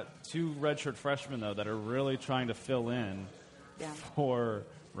you've got 2 redshirt freshmen, though, that are really trying to fill in for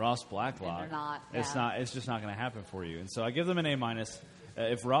Ross Blacklock. And they're not. It's just not going to happen for you. And so I give them an A-.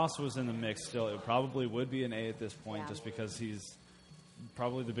 If Ross was in the mix still, it probably would be an A at this point, just because he's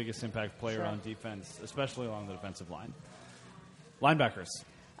probably the biggest impact player on defense, especially along the defensive line. Linebackers.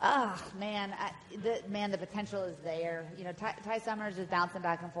 Man, the potential is there. You know, Ty Summers is bouncing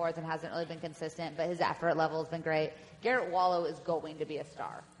back and forth and hasn't really been consistent, but his effort level has been great. Garrett Wallow is going to be a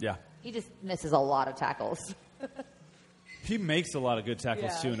star. Yeah. He just misses a lot of tackles. He makes a lot of good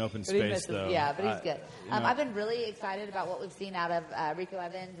tackles, too, in open space, though. Yeah, but he's good. I've been really excited about what we've seen out of Rico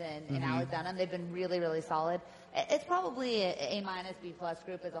Evans and Alec Dunham. They've been really, really solid. It's probably a A-, B+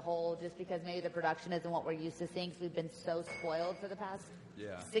 group as a whole, just because maybe the production isn't what we're used to seeing, because we've been so spoiled for the past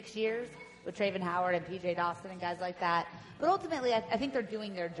 6 years with Traven Howard and P.J. Dawson and guys like that. But ultimately, I think they're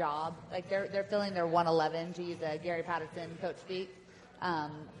doing their job. Like, they're filling their 111, to use a Gary Patterson coach speak.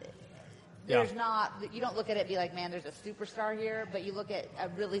 There's not, you don't look at it and be like, man, there's a superstar here, but you look at a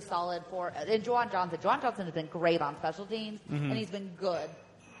really solid and Juwan Johnson. Juwan Johnson has been great on special teams, and he's been good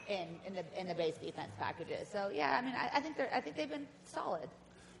in the base defense packages. So yeah, I mean, I think they've been solid.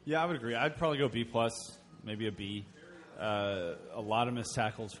 Yeah, I would agree. I'd probably go B+, maybe a B. A lot of missed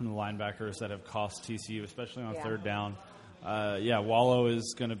tackles from the linebackers that have cost TCU, especially on third down. Wallow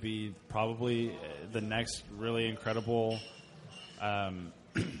is going to be probably the next really incredible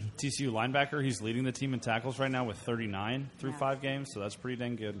TCU linebacker. He's leading the team in tackles right now with 39 through 5 games, so that's pretty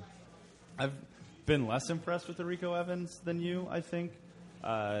dang good. I've been less impressed with Rico Evans than you, I think.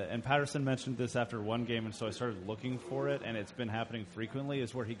 And Patterson mentioned this after one game, and so I started looking for it, and it's been happening frequently,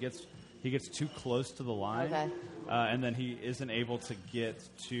 is where he gets too close to the line, and then he isn't able to get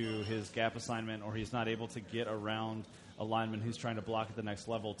to his gap assignment, or he's not able to get around a lineman who's trying to block at the next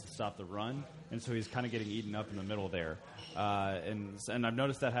level to stop the run, and so he's kind of getting eaten up in the middle there. And I've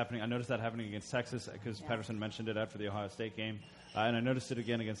noticed that happening. I noticed that happening against Texas because Patterson mentioned it after the Ohio State game, and I noticed it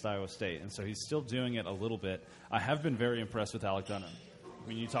again against Iowa State. And so he's still doing it a little bit. I have been very impressed with Alec Dunham. I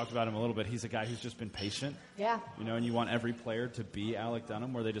mean, you talked about him a little bit. He's a guy who's just been patient. Yeah. You know, and you want every player to be Alec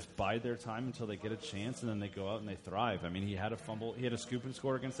Dunham, where they just bide their time until they get a chance, and then they go out and they thrive. I mean, he had a fumble. He had a scoop and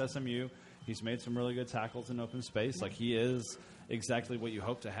score against SMU. He's made some really good tackles in open space. Like, he is exactly what you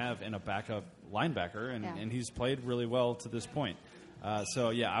hope to have in a backup linebacker, and he's played really well to this point. So,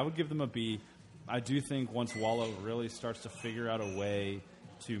 yeah, I would give them a B. I do think once Wallow really starts to figure out a way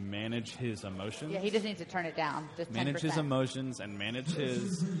to manage his emotions. Yeah, he just needs to turn it down. Just 10%. Manage his emotions and manage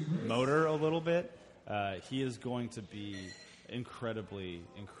his motor a little bit. He is going to be incredibly,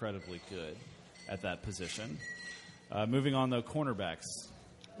 incredibly good at that position. Moving on, though, cornerbacks.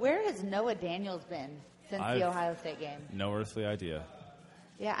 Where has Noah Daniels been since the Ohio State game? No earthly idea.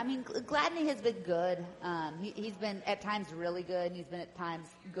 Yeah, I mean, Gladney has been good. He's been at times really good, and he's been at times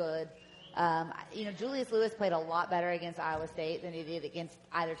good. Julius Lewis played a lot better against Iowa State than he did against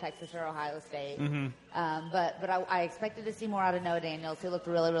either Texas or Ohio State. Mm-hmm. But I expected to see more out of Noah Daniels. He looked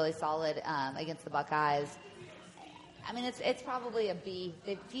really, really solid against the Buckeyes. I mean, it's probably a B.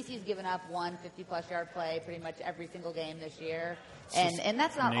 TCU's given up one 50-plus yard play pretty much every single game this year, and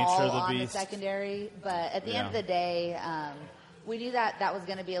that's not all on the secondary. But at the end of the day, we knew that was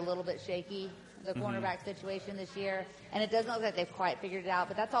going to be a little bit shaky, the cornerback situation this year, and it doesn't look like they've quite figured it out.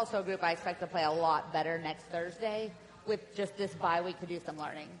 But that's also a group I expect to play a lot better next Thursday with just this bye week to do some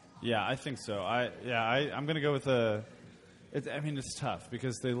learning. Yeah, I think so. I'm going to go with it's tough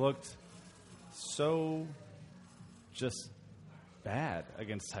because they looked so just bad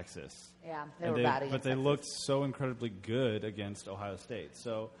against Texas. Yeah, they were bad against But they Texas. looked so incredibly good against Ohio State.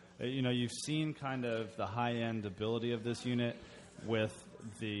 So, you've seen kind of the high-end ability of this unit with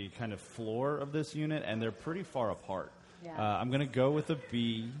the kind of floor of this unit, and they're pretty far apart. Yeah. I'm going to go with a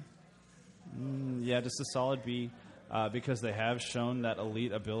B. Just a solid B because they have shown that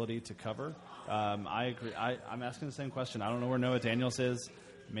elite ability to cover. I agree. I'm asking the same question. I don't know where Noah Daniels is.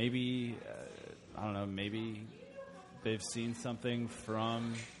 Maybe, maybe they've seen something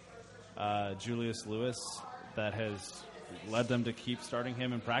from Julius Lewis that has led them to keep starting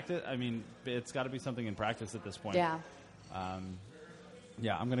him in practice. I mean, it's got to be something in practice at this point. Yeah.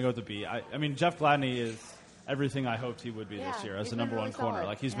 I'm going to go with the B. I mean, Jeff Gladney is everything I hoped he would be this year as the number one corner. Solid.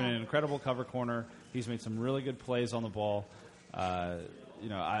 Like, he's been an incredible cover corner. He's made some really good plays on the ball.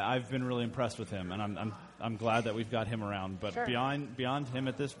 I've been really impressed with him, and I'm glad that we've got him around. But beyond him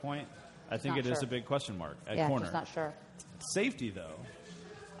at this point, I think it is a big question mark at corner. Just not sure. Safety, though,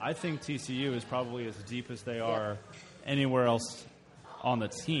 I think TCU is probably as deep as they are anywhere else on the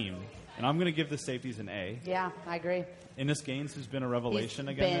team. And I'm going to give the safeties an A. Yeah, I agree. Ennis Gaines has been a revelation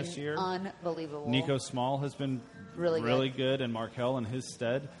again this year. Unbelievable. Nico Small has been really good, and Markell in his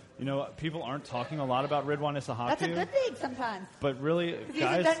stead. People aren't talking a lot about Ridwan Isahatu. That's a good thing sometimes. But really, he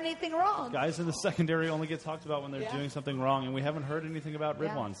hasn't done anything wrong. Guys in the secondary only get talked about when they're doing something wrong, and we haven't heard anything about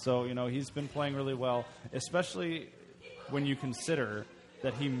Ridwan. Yeah. So, he's been playing really well, especially when you consider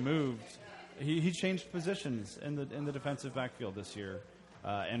that he moved. He changed positions in the defensive backfield this year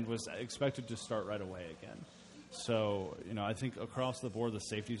and was expected to start right away again. So, I think across the board, the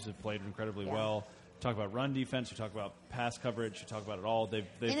safeties have played incredibly well. You talk about run defense, you talk about pass coverage, you talk about it all. They've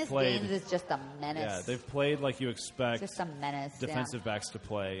played. Games is just a menace. Yeah, they've played like you expect just a menace, defensive backs to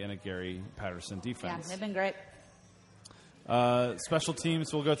play in a Gary Patterson defense. Yeah, they've been great. Special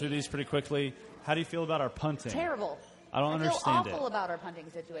teams, we'll go through these pretty quickly. How do you feel about our punting? Terrible. I don't understand it. I feel awful about our punting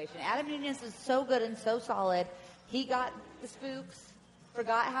situation. Adam Nunez is so good and so solid. He got the spooks.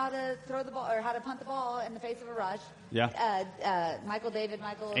 Forgot how to throw the ball or how to punt the ball in the face of a rush. Yeah. Andrew David,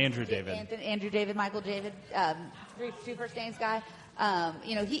 Michael David, two first names guy.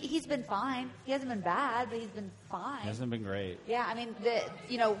 He's been fine. He hasn't been bad, but he's been fine. He hasn't been great. Yeah, I mean,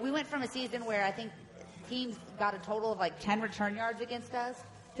 we went from a season where I think teams got a total of like 10 return yards against us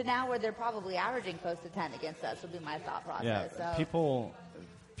to now where they're probably averaging close to 10 against us would be my thought process. Yeah, so. people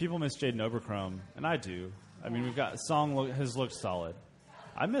miss Jaden Oberchrome, and I do. I mean, we've got Song has looked solid.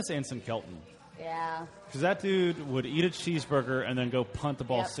 I miss Anson Kelton. Yeah. Because that dude would eat a cheeseburger and then go punt the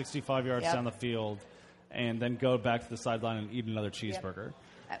ball 65 yards down the field. and then go back to the sideline and eat another cheeseburger.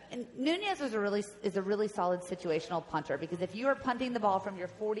 And Nunez is a really solid situational punter because if you are punting the ball from your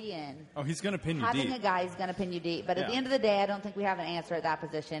 40 in, he's going to pin you having deep. a guy who's going to pin you deep. But at the end of the day, I don't think we have an answer at that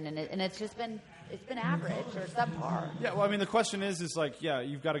position, and it's just been average or subpar. Yeah, well, I mean, the question is like,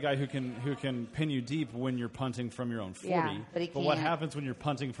 you've got a guy who can pin you deep when you're punting from your own 40. Yeah, but what happens when you're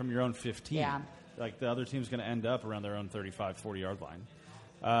punting from your own 15? Yeah. Like the other team's going to end up around their own 35, 40-yard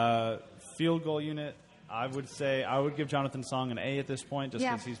line. Field goal unit. I would give Jonathan Song an A at this point just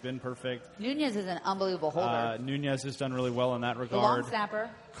because he's been perfect. Nunez is an unbelievable holder. Nunez has done really well in that regard. The long snapper.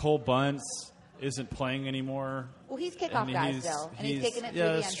 Cole Bunce isn't playing anymore. Well, he's kickoff guy still, and he's kicking it through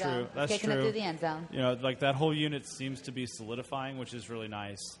the end zone. True. That's kicking true. it through the end zone. You know, like that whole unit seems to be solidifying, which is really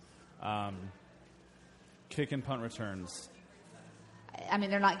nice. Kick and punt returns. I mean,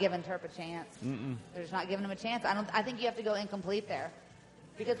 they're not giving Turp a chance. They're just not giving him a chance. I think you have to go incomplete there,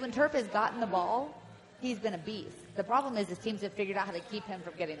 because when Turp has gotten the ball, he's been a beast. The problem is teams have figured out how to keep him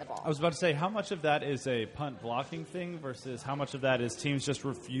from getting the ball. I was about to say, how much of that is a punt blocking thing versus how much of that is teams just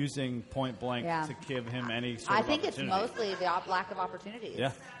refusing point blank to give him any sort of opportunity? I think it's mostly the lack of opportunities.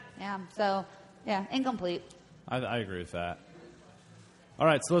 Yeah. Yeah. So, incomplete. I agree with that. All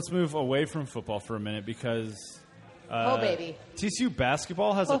right, so let's move away from football for a minute because baby. TCU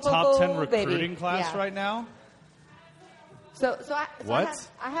basketball has a top 10 recruiting baby. class right now.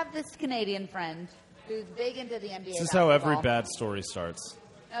 I have this Canadian friend who's big into the NBA. This is how every bad story starts.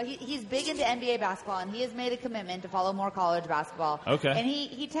 No, he's big into NBA basketball, and he has made a commitment to follow more college basketball. Okay. And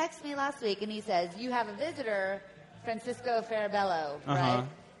he texted me last week, and he says, "You have a visitor, Francisco Farabello, right?"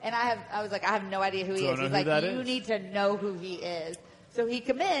 And I was like, I have no idea who he is. He's like, you need to know who he is. So he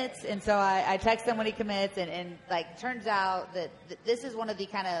commits, and so I text him when he commits, and like turns out that this is one of the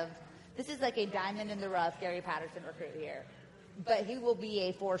this is like a diamond in the rough Gary Patterson recruit here. But he will be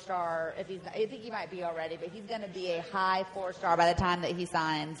a 4-star if he's. I think he might be already, but he's going to be a high 4-star by the time that he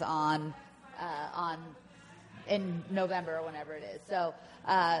signs in November or whenever it is. So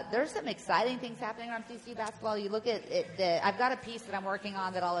there's some exciting things happening around TCU basketball. You look at it. I've got a piece that I'm working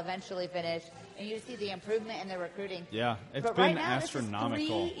on that I'll eventually finish, and you see the improvement in the recruiting. Yeah, it's but been right now,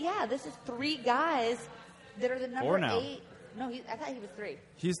 astronomical. This is 3 guys that are the number 4 now. 8. No, I thought he was 3.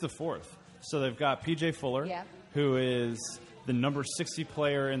 He's the 4th. So they've got P.J. Fuller, who is the number 60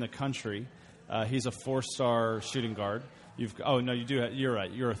 player in the country. He's a 4-star shooting guard. You're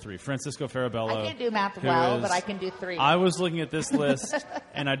right. You're a 3. Francisco Farabello. I can't do math well, but I can do 3. I was looking at this list,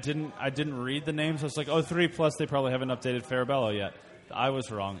 and I didn't read the names. I was like, 3 plus they probably haven't updated Farabello yet. I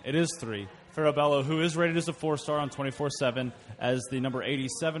was wrong. It is 3. Farabello, who is rated as a 4-star on 24/7 as the number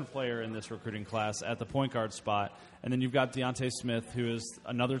 87 player in this recruiting class at the point guard spot. And then you've got Deontay Smith, who is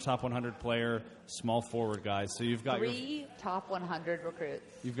another top 100 player, small forward guy. So you've got 3 top 100 recruits.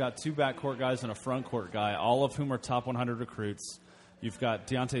 You've got 2 backcourt guys and a front court guy, all of whom are top 100 recruits. You've got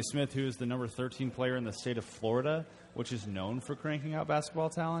Deontay Smith, who is the number 13 player in the state of Florida, which is known for cranking out basketball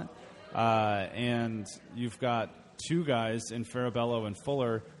talent. And you've got 2 guys in Farabello and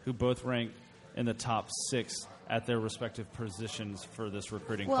Fuller who both rank in the top 6 at their respective positions for this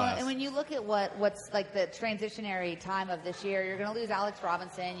recruiting class. Well, and when you look at what's like the transitionary time of this year, you're going to lose Alex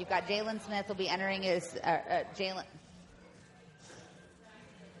Robinson. You've got Jalen Smith will be entering his Jalen.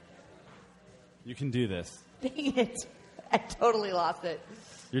 You can do this. Dang it. I totally lost it.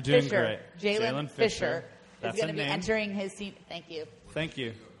 You're doing Fisher. great. Jalen Fisher is going to be name. entering his seat. Thank you. Thank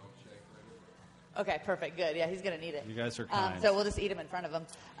you. Okay, perfect. Good. Yeah, he's going to need it. You guys are kind. So we'll just eat him in front of him.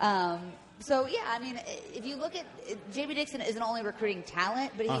 If you look at J.B. Dixon isn't only recruiting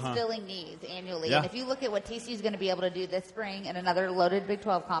talent, but he's filling needs annually. Yeah. And if you look at what TCU is going to be able to do this spring in another loaded Big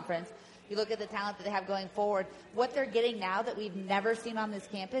 12 conference, you look at the talent that they have going forward, what they're getting now that we've never seen on this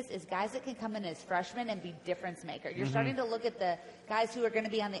campus is guys that can come in as freshmen and be difference maker. You're starting to look at the guys who are going to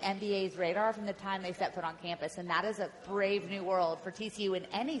be on the NBA's radar from the time they set foot on campus, and that is a brave new world for TCU in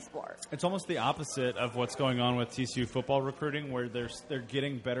any sport. It's almost the opposite of what's going on with TCU football recruiting, where they're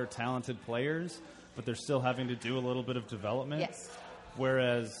getting better talented players, but they're still having to do a little bit of development. Yes.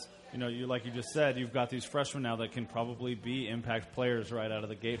 Whereas, like you just said, you've got these freshmen now that can probably be impact players right out of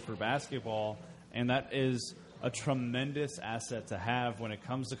the gate for basketball, and that is a tremendous asset to have when it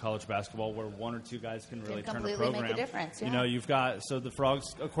comes to college basketball, where 1 or 2 guys can really turn a program. Make a difference. Yeah. You've got the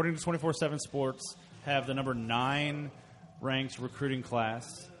Frogs, according to 24/7 Sports, have the number 9 ranked recruiting class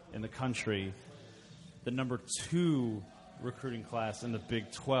in the country, the number 2 recruiting class in the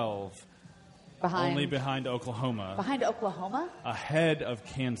Big 12. Only behind Oklahoma. Behind Oklahoma? Ahead of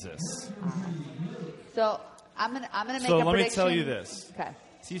Kansas. So I'm gonna make a prediction. So let me tell you this. Okay.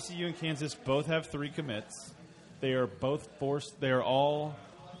 TCU and Kansas both have 3 commits. They are all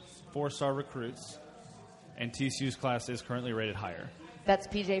 4-star recruits. and TCU's class is currently rated higher. That's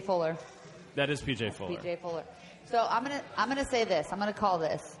PJ Fuller. That is PJ Fuller. PJ Fuller. So I'm gonna say this. I'm gonna call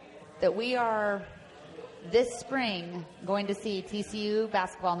this that we are this spring going to see TCU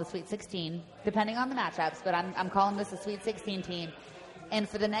basketball in the Sweet 16, depending on the matchups. But I'm calling this a Sweet 16 team, and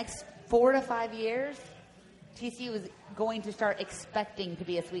for the next 4 to 5 years, TCU is going to start expecting to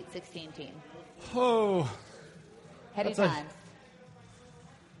be a Sweet 16 team. Oh, Heady times.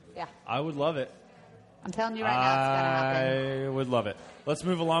 Yeah, I would love it. I'm telling you right now, it's gonna happen. I would love it. Let's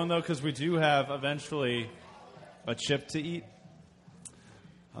move along, though, because we do have eventually a chip to eat,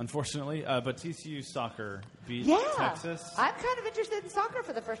 unfortunately. But TCU soccer beat Texas. I'm kind of interested in soccer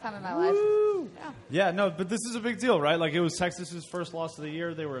for the first time in my life. Yeah, no, but this is a big deal, right? Like, it was Texas's first loss of the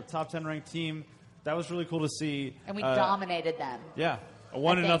year. They were a top 10 ranked team. That was really cool to see. And we dominated them. Yeah. A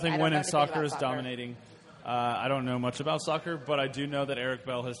 1-0 win in soccer is soccer. Dominating. I don't know much about soccer, but I do know that Eric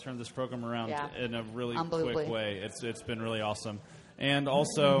Bell has turned this program around in a really quick way. It's been really awesome. And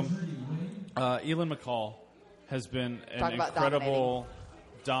also, Elin McCall has been an incredible,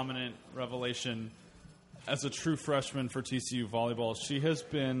 dominant revelation as a true freshman for TCU volleyball. She has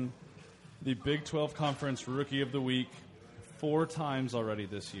been the Big 12 Conference Rookie of the Week 4 times already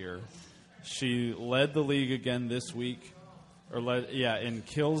this year. She led the league again this week, in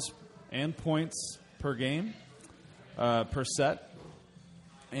kills and points per game, per set.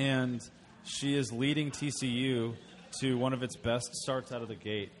 And she is leading TCU to one of its best starts out of the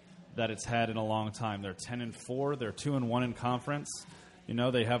gate that it's had in a long time. They're 10-4. They're 2-1 in conference. You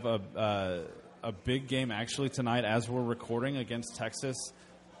know, they have a big game actually tonight as we're recording against Texas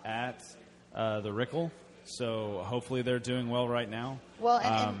at the Rickle. So hopefully they're doing well right now. Well,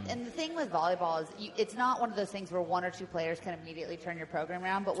 and the thing with volleyball is it's not one of those things where 1 or 2 players can immediately turn your program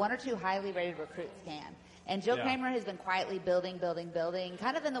around, but 1 or 2 highly rated recruits can. And Joe Kramer has been quietly building,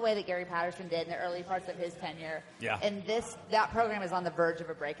 kind of in the way that Gary Patterson did in the early parts of his tenure. Yeah. And that program is on the verge of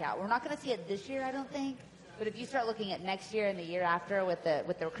a breakout. We're not going to see it this year, I don't think. But if you start looking at next year and the year after with the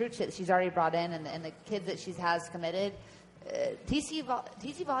recruits that she's already brought in and the kids that she has committed, TC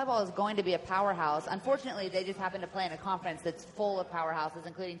volleyball is going to be a powerhouse. Unfortunately, they just happen to play in a conference that's full of powerhouses,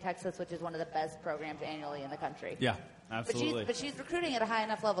 including Texas, which is one of the best programs annually in the country. Yeah, absolutely. But she's recruiting at a high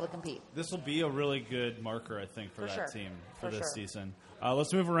enough level to compete. This will be a really good marker, I think, for that team for this sure. season.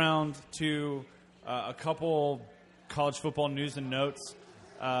 Let's move around to a couple college football news and notes.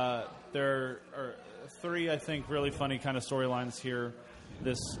 There are 3, I think, really funny kind of storylines here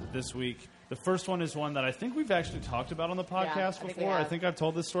this week. The first one is one that I think we've actually talked about on the podcast before. I think I've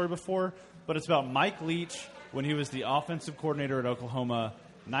told this story before, but it's about Mike Leach when he was the offensive coordinator at Oklahoma,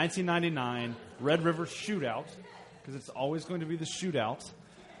 1999, Red River shootout, because it's always going to be the shootout,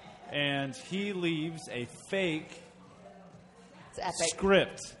 and he leaves a fake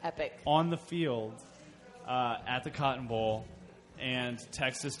script on the field at the Cotton Bowl, and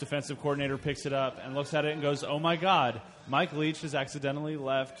Texas defensive coordinator picks it up and looks at it and goes, "Oh my God, Mike Leach has accidentally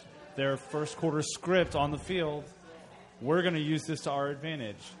left their first quarter script on the field. We're going to use this to our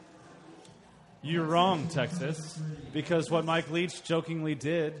advantage." You're wrong, Texas, because what Mike Leach jokingly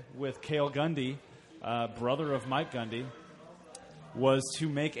did with Cale Gundy, brother of Mike Gundy, was to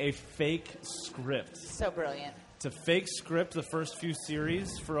make a fake script. So brilliant. To fake script the first few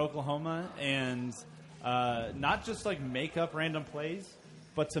series for Oklahoma and not just like make up random plays,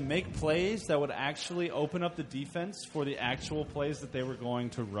 but to make plays that would actually open up the defense for the actual plays that they were going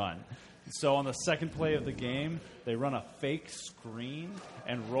to run. So on the second play of the game, they run a fake screen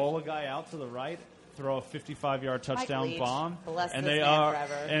and roll a guy out to the right, throw a 55-yard touchdown bomb. And they are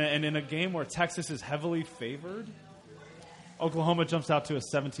and in a game where Texas is heavily favored, Oklahoma jumps out to a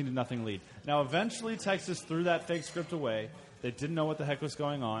 17-0 lead. Now, eventually, Texas threw that fake script away. They didn't know what the heck was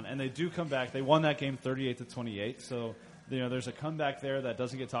going on, and they do come back. They won that game 38-28. So, there's a comeback there that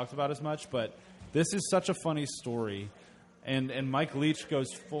doesn't get talked about as much. But this is such a funny story, and Mike Leach goes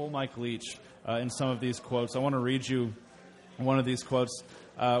full Mike Leach in some of these quotes. I want to read you one of these quotes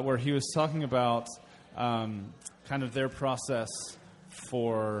where he was talking about kind of their process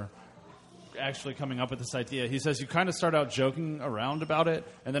for actually coming up with this idea. He says, you kind of start out joking around about it,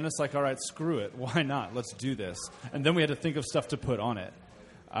 and then it's like, all right, screw it. Why not? Let's do this. And then we had to think of stuff to put on it.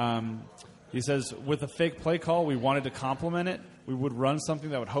 He says, with a fake play call, we wanted to complement it. We would run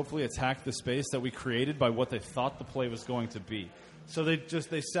something that would hopefully attack the space that we created by what they thought the play was going to be. So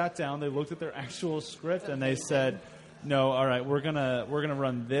they sat down, they looked at their actual script, and they said, no, all right, we're gonna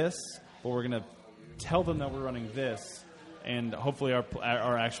run this, but we're going to tell them that we're running this. And hopefully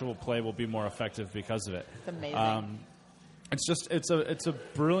our actual play will be more effective because of it. It's amazing. It's a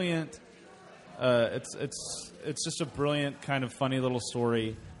brilliant it's just a brilliant kind of funny little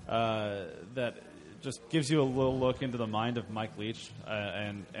story that just gives you a little look into the mind of Mike Leach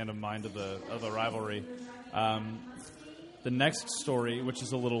and a mind of the rivalry. The next story, which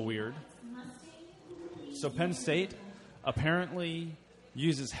is a little weird. So Penn State apparently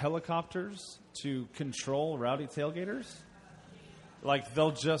uses helicopters to control rowdy tailgaters. Like,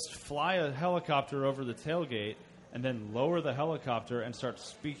 they'll just fly a helicopter over the tailgate and then lower the helicopter and start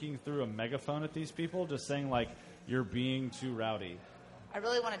speaking through a megaphone at these people, just saying, like, you're being too rowdy. I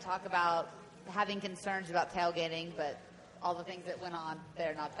really want to talk about having concerns about tailgating, but all the things that went on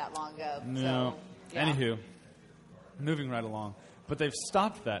there not that long ago. No. So, yeah. Anywho, moving right along. But they've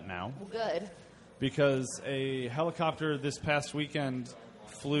stopped that now. Well, good. Because a helicopter this past weekend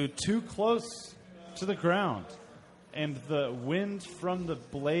flew too close to the ground. And the wind from the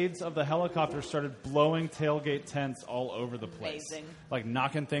blades of the helicopter started blowing tailgate tents all over the place. Amazing. Like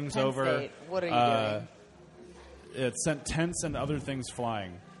knocking things Penn over. State, what are you doing? It sent tents and other things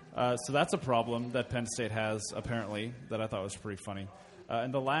flying. So that's a problem that Penn State has, apparently, that I thought was pretty funny.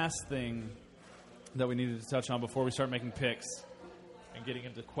 And the last thing that we needed to touch on before we start making picks and getting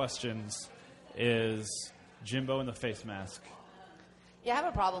into questions is Jimbo and the face mask. Yeah, I have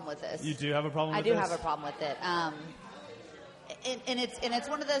a problem with this. You do have a problem with this? this? I do have a problem with it. And it's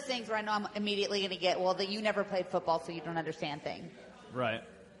one of those things where I know I'm immediately going to get, well, that you never played football, so you don't understand things. Right.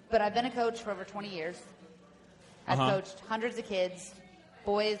 But I've been a coach for over 20 years. I've coached hundreds of kids,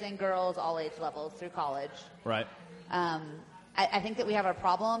 boys and girls, all age levels, through college. Right. I think that we have a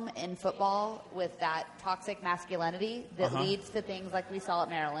problem in football with that toxic masculinity that leads to things like we saw at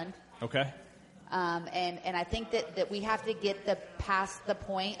Maryland. Okay. And I think that we have to get past the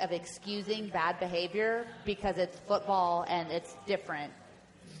point of excusing bad behavior because it's football and it's different,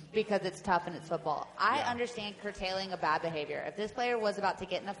 because it's tough and it's football. I understand curtailing a bad behavior. If this player was about to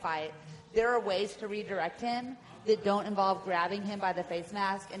get in a fight, there are ways to redirect him that don't involve grabbing him by the face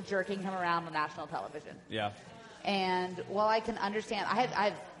mask and jerking him around on national television. Yeah. And while I can understand,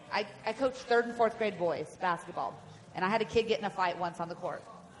 I coached third and fourth grade boys basketball, and I had a kid get in a fight once on the court.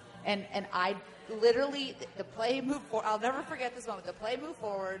 And I literally, the play moved forward. I'll never forget this moment. The play moved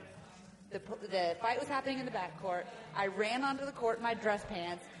forward. The fight was happening in the backcourt. I ran onto the court in my dress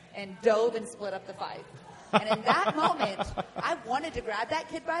pants and dove and split up the fight. And in that moment, I wanted to grab that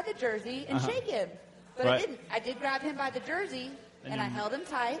kid by the jersey and shake him. But I didn't. I did grab him by the jersey, and I held him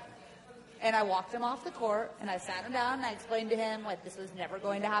tight. And I walked him off the court, and I sat him down, and I explained to him why this was never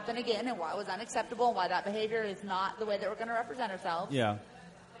going to happen again and why it was unacceptable and why that behavior is not the way that we're going to represent ourselves. Yeah.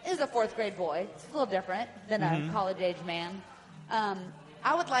 It was a fourth grade boy. It's a little different than a college-age man.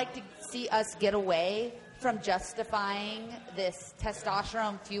 I would like to see us get away from justifying this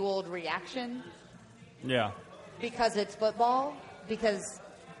testosterone-fueled reaction. Yeah. Because it's football, because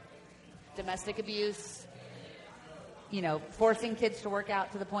domestic abuse, forcing kids to work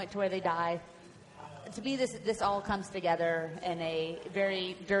out to the point to where they die. To me, this all comes together in a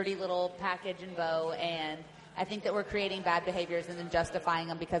very dirty little package and bow, and I think that we're creating bad behaviors and then justifying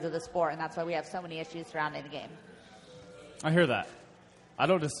them because of the sport, and that's why we have so many issues surrounding the game. I hear that. I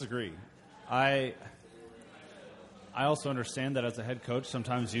don't disagree. I also understand that as a head coach,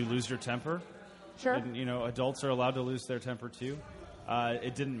 sometimes you lose your temper. Sure. And, adults are allowed to lose their temper too.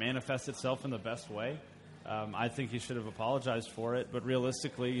 It didn't manifest itself in the best way. I think he should have apologized for it. But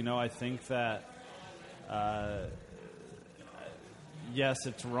realistically, I think that, yes,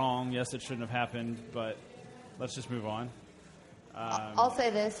 it's wrong. Yes, it shouldn't have happened. But let's just move on. I'll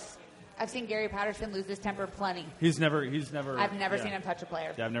say this. I've seen Gary Patterson lose his temper plenty. He's never. I've never seen him touch a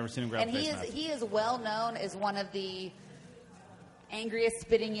player. Yeah, I've never seen him grab a face mask. He is well known as one of the angriest,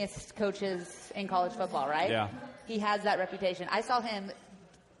 spittingest coaches in college football, right? Yeah. He has that reputation. I saw him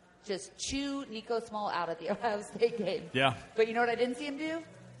just chew Nico Small out at the Ohio State game. Yeah. But you know what I didn't see him do?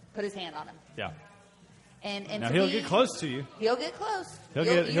 Put his hand on him. Yeah. And now he'll get close to you. He'll get close. He'll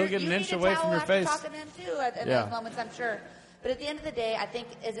get an inch away from your face. Talking to him too at those moments, I'm sure. But at the end of the day, I think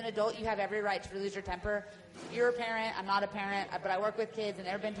as an adult, you have every right to lose your temper. You're a parent. I'm not a parent, but I work with kids, and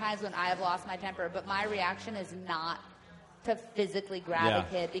there have been times when I have lost my temper. But my reaction is not to physically grab a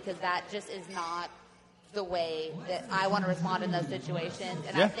kid, because that just is not the way that I want to respond in those situations.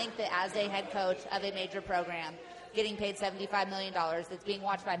 And I think that as a head coach of a major program, getting paid $75 million, that's being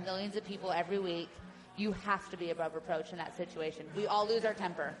watched by millions of people every week, you have to be above reproach in that situation. We all lose our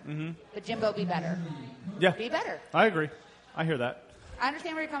temper. Mm-hmm. But Jimbo, be better. Yeah. Be better. I agree. I hear that. I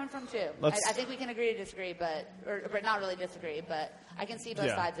understand where you're coming from, too. I think we can agree to disagree, but not really disagree, but I can see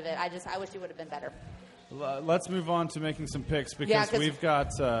both sides of it. I wish he would have been better. Let's move on to making some picks, because we've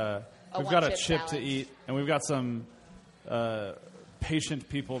got a chip to eat, and we've got some patient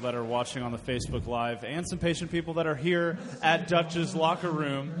people that are watching on the Facebook Live, and some patient people that are here at Dutch's locker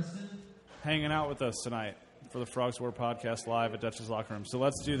room. hanging out with us tonight for the Frogs War podcast live at Dutch's Locker Room. So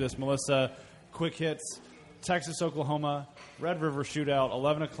let's do this. Melissa, quick hits. Texas, Oklahoma, Red River Shootout,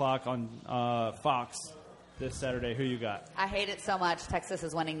 11 o'clock on Fox this Saturday. Who you got? I hate it so much. Texas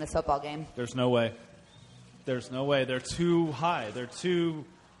is winning this football game. There's no way. There's no way. They're too high. They're too...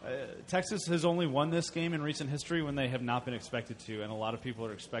 Texas has only won this game in recent history when they have not been expected to, and a lot of people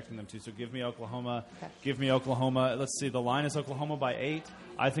are expecting them to. So give me Oklahoma. Okay. Give me Oklahoma. Let's see. The line is Oklahoma by 8.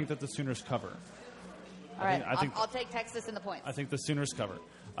 I think that the Sooners cover. All right. I'll take Texas in the points. I think the Sooners cover.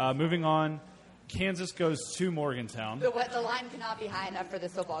 Moving on, Kansas goes to Morgantown. The line cannot be high enough for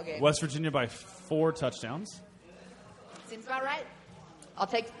this football game. West Virginia by 4 touchdowns. Seems about right. I'll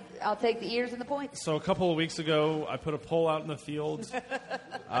take the ears and the points. So a couple of weeks ago, I put a poll out in the field.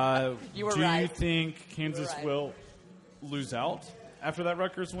 You were Do right. you think Kansas right. will lose out after that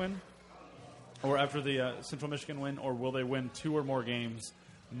Rutgers win? Or after the Central Michigan win? Or will they win 2 or more games?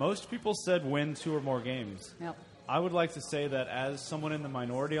 Most people said win 2 or more games. Yep. I would like to say that as someone in the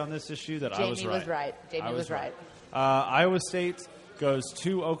minority on this issue, that I was right. Jamie was right. Jamie was right. Iowa State goes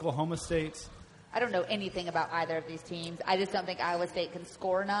to Oklahoma State. I don't know anything about either of these teams. I just don't think Iowa State can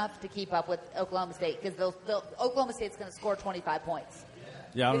score enough to keep up with Oklahoma State because Oklahoma State's going to score 25 points.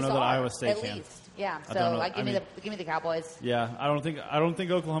 Yeah, I don't know that Iowa State at can. least. Yeah, I don't know. give me the Cowboys. Yeah, I don't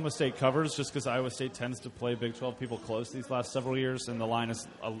think Oklahoma State covers just because Iowa State tends to play Big 12 people close these last several years, and the line is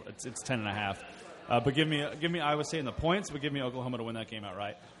it's 10.5. But give me Iowa State in the points, but give me Oklahoma to win that game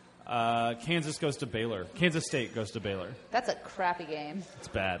outright. Kansas goes to Baylor. Kansas State goes to Baylor. That's a crappy game. It's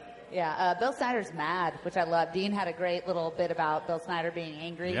bad. Yeah, Bill Snyder's mad, which I love. Dean had a great little bit about Bill Snyder being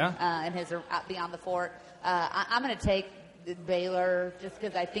angry and his Beyond the Fort. I'm going to take Baylor just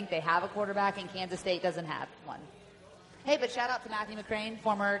because I think they have a quarterback and Kansas State doesn't have one. Hey, but shout out to Matthew McCrane,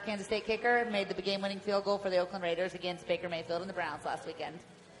 former Kansas State kicker, made the game-winning field goal for the Oakland Raiders against Baker Mayfield and the Browns last weekend.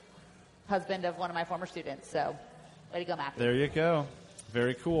 Husband of one of my former students, so way to go, Matthew. There you go.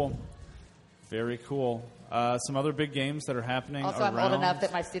 Very cool. Very cool. Some other big games that are happening Also, around. I'm old enough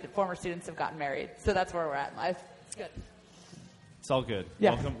that my former students have gotten married, so that's where we're at in life. It's good. It's all good.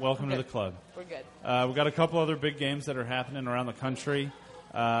 Yeah. Welcome to the club. We're good. We've got a couple other big games that are happening around the country.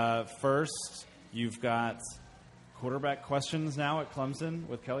 First, you've got quarterback questions now at Clemson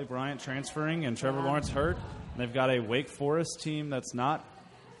with Kelly Bryant transferring and Trevor Lawrence hurt. And they've got a Wake Forest team that's not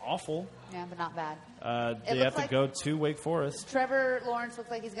awful. Yeah, but not bad. They have to go to Wake Forest. Trevor Lawrence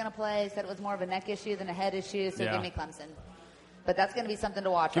looks like he's going to play. He said it was more of a neck issue than a head issue, so Yeah. give me Clemson. But that's going to be something to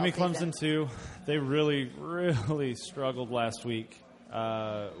watch. Give me all season. Clemson, too. They really, really struggled last week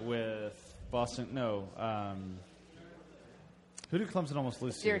with Boston. No. Who did Clemson almost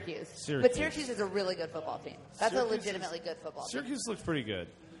lose to? Syracuse. Syracuse. But Syracuse is a really good football team. That's Syracuse a legitimately good football team. Syracuse looks pretty good.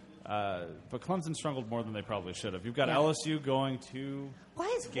 But Clemson struggled more than they probably should have. You've got Yeah. LSU going to Why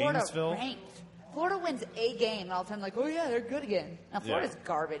is Florida Gainesville. ranked? Florida wins a game, and all of a sudden, like, oh, yeah, they're good again. Now, Florida's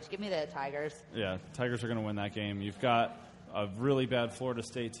garbage. Give me the Tigers. Yeah, Tigers are going to win that game. You've got a really bad Florida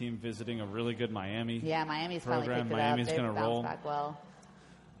State team visiting a really good Miami. Yeah, Miami's program. finally picked Miami's it up. gonna They've roll. bounced back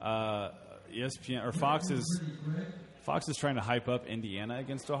well. ESPN or Fox is trying to hype up Indiana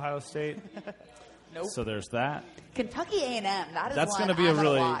against Ohio State. Nope. So there's that. Kentucky A&M. That's going to be a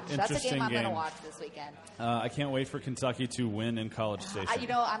really watch. That's a interesting game I'm going to game. watch this weekend. I can't wait for Kentucky to win in College Station.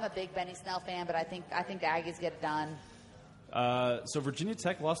 I'm a big Benny Snell fan, but I think the Aggies get it done. So Virginia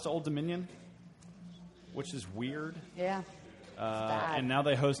Tech lost to Old Dominion, which is weird. Yeah. bad. And now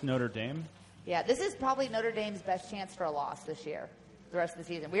they host Notre Dame. Yeah, this is probably Notre Dame's best chance for a loss this year, the rest of the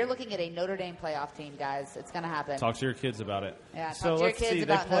season. We are looking at a Notre Dame playoff team, guys. It's going to happen. Talk to your kids about it. Yeah, so talk to your let's kids see.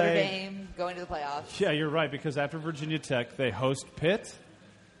 about They play, Notre Dame going to the playoffs. Yeah, you're right, because after Virginia Tech, they host Pitt,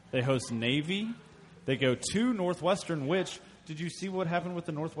 they host Navy, they go to Northwestern, which, did you see what happened with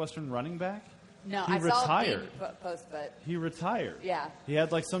the Northwestern running back? No, He I retired. saw a post, but He retired. Yeah. He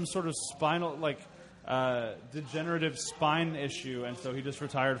had like some sort of spinal, degenerative spine issue, and so he just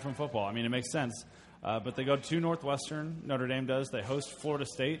retired from football. I mean, it makes sense. But they go to Northwestern, Notre Dame does. They host Florida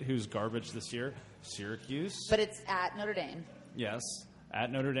State, who's garbage this year. Syracuse. but it's at Notre Dame. Yes,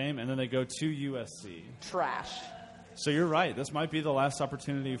 at Notre Dame. And then they go to USC. Trash. So you're right. This might be the last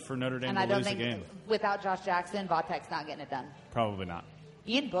opportunity for Notre Dame And to I don't lose a think game. without Josh Jackson, Vatek's not getting it done. Probably not.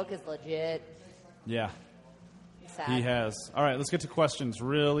 Ian Book is legit. Yeah, Sad. he has. All right, let's get to questions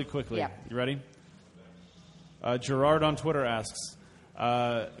really quickly. Yeah. You ready? Gerard on Twitter asks,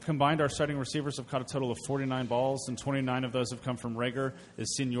 combined, our starting receivers have caught a total of 49 balls, and 29 of those have come from Rager.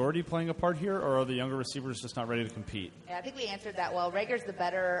 Is seniority playing a part here, or are the younger receivers just not ready to compete? Yeah, I think we answered that well. Rager's the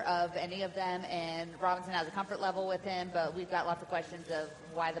better of any of them, and Robinson has a comfort level with him, but we've got lots of questions of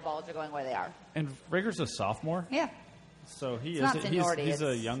why the balls are going where they are. And Rager's a sophomore? Yeah. So It's not seniority, he's a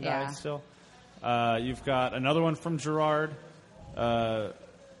it's- young guy yeah. still. You've got another one from Gerard.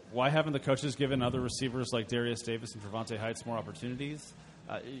 Why haven't the coaches given other receivers like Darius Davis and Trevante Heights more opportunities?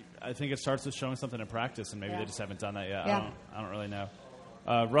 I think it starts with showing something in practice, and maybe they just haven't done that yet. Yeah. I don't really know.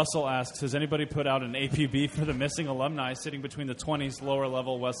 Russell asks, has anybody put out an APB for the missing alumni sitting between the 20s lower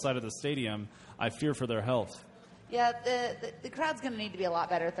level west side of the stadium? I fear for their health. Yeah, the crowd's going to need to be a lot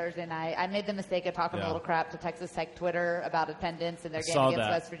better Thursday night. I made the mistake of talking a little crap to Texas Tech Twitter about attendance in their game against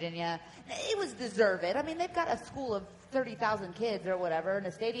West Virginia. It was deserved. I mean, they've got a school of 30,000 kids or whatever in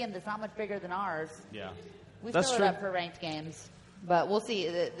a stadium that's not much bigger than ours. Yeah. We That's fill true. it up for ranked games. But we'll see.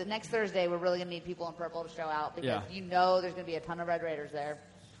 The next Thursday, we're really going to need people in purple to show out because you know there's going to be a ton of Red Raiders there.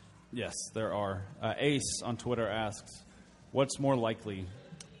 Yes, there are. Ace on Twitter asks, what's more likely?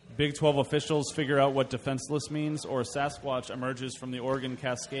 Big 12 officials figure out what defenseless means, or Sasquatch emerges from the Oregon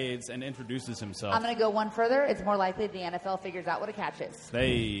Cascades and introduces himself? I'm going to go one further. It's more likely the NFL figures out what a catch is.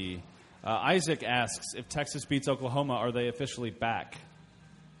 Hey. Isaac asks, if Texas beats Oklahoma, are they officially back?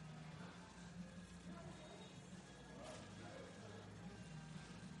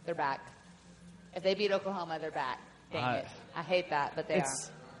 They're back. If they beat Oklahoma, they're back. Dang it. I hate that, but they are.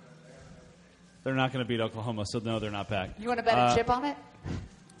 They're not going to beat Oklahoma, so no, they're not back. You want to bet a chip on it?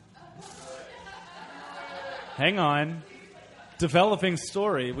 Hang on. Developing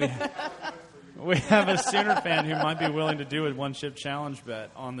story. We have a Sooner fan who might be willing to do a one-chip challenge bet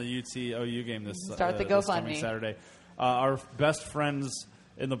on the UT-OU game this Start the this coming GoFundMe. Saturday. Our best friends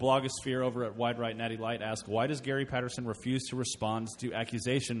in the blogosphere over at Wide Right Natty Light ask, why does Gary Patterson refuse to respond to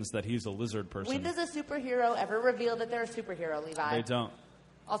accusations that he's a lizard person? When does a superhero ever reveal that they're a superhero, Levi? They don't.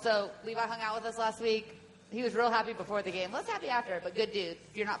 Also, Levi hung out with us last week. He was real happy before the game. Less happy after, but good dude.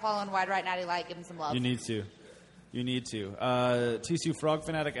 If you're not following Wide Right Natty Light, give him some love. You need to. TCU Frog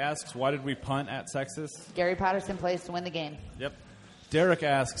Fanatic asks, why did we punt at Texas? Gary Patterson plays to win the game. Yep. Derek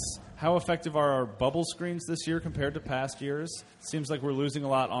asks, how effective are our bubble screens this year compared to past years? Seems like we're losing a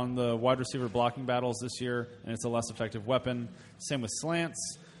lot on the wide receiver blocking battles this year, and it's a less effective weapon. Same with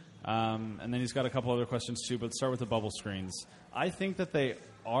slants. And then he's got a couple other questions, too, but let's start with the bubble screens. I think that they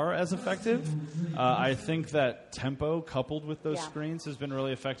are as effective. I think that tempo coupled with those screens has been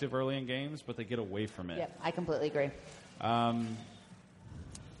really effective early in games, but they get away from it. Yep, I completely agree.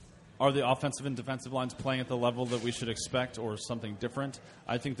 Are the offensive and defensive lines playing at the level that we should expect or something different?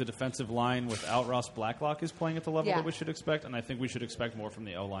 I think the defensive line without Ross Blacklock is playing at the level that we should expect, and I think we should expect more from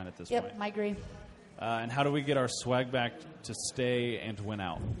the O-line at this point. Yep, I agree. And how do we get our swag back to stay and win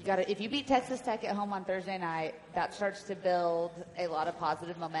out? You got If you beat Texas Tech at home on Thursday night, that starts to build a lot of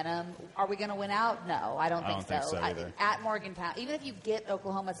positive momentum. Are we going to win out? No, I don't think so. Either. At Morgantown, even if you get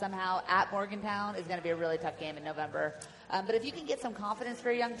Oklahoma somehow, at Morgantown is going to be a really tough game in November. But if you can get some confidence for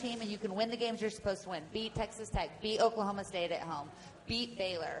a young team and you can win the games you're supposed to win, beat Texas Tech, beat Oklahoma State at home, beat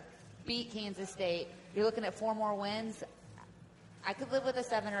Baylor, beat Kansas State, you're looking at 4 more wins. I could live with a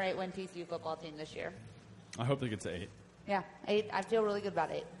 7 or 8 win TCU football team this year. I hope they get to 8. Yeah, 8. I feel really good about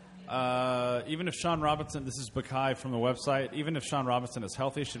 8. Even if Sean Robinson, this is Bakai from the website, even if Sean Robinson is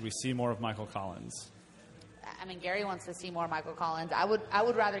healthy, should we see more of Michael Collins? I mean, Gary wants to see more Michael Collins. I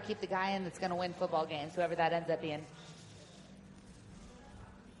would rather keep the guy in that's going to win football games, whoever that ends up being.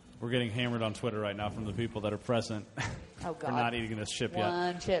 We're getting hammered on Twitter right now from the people that are present Oh, God. for not eating this chip yet.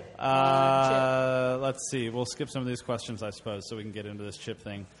 One chip. Let's see. We'll skip some of these questions, I suppose, so we can get into this chip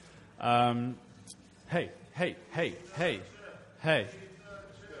thing. Hey.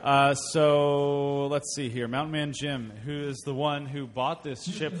 So let's see here. Mountain Man Jim, who is the one who bought this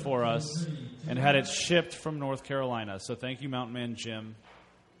chip for us and had it shipped from North Carolina. So thank you, Mountain Man Jim,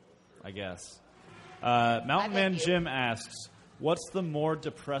 I guess. Mountain Man Jim asks, what's the more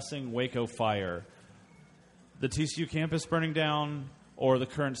depressing Waco fire? The TCU campus burning down or the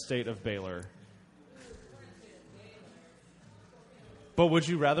current state of Baylor? But would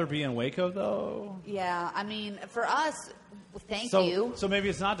you rather be in Waco, though? Yeah, I mean, for us, thank So, you. So maybe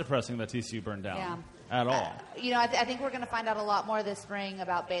it's not depressing that TCU burned down at all. I think we're going to find out a lot more this spring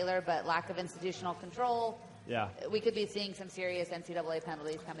about Baylor, but lack of institutional control. Yeah. We could be seeing some serious NCAA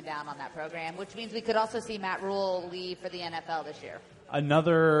penalties coming down on that program, which means we could also see Matt Rule leave for the NFL this year.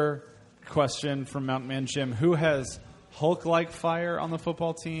 Another question from Mountain Man Jim. Who has Hulk-like fire on the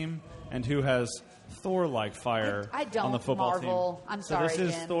football team and who has Thor-like fire I don't on the football Marvel. team? I'm so sorry, this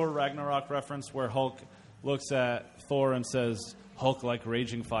is Jim. Thor Ragnarok reference where Hulk looks at Thor and says, Hulk-like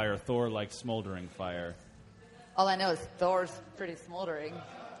raging fire, Thor-like smoldering fire. All I know is Thor's pretty smoldering.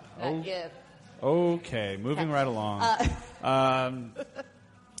 That gift. Okay, moving right along.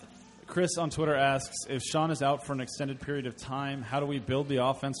 Chris on Twitter asks, if Sean is out for an extended period of time, how do we build the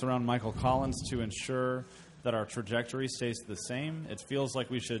offense around Michael Collins to ensure that our trajectory stays the same. It feels like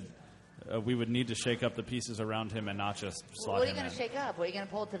we would need to shake up the pieces around him and not just slot What are you him going in. to shake up? What are you going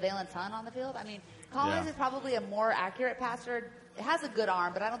to pull Valence Hunt on the field? I mean, Collins Yeah. is probably a more accurate passer. Has a good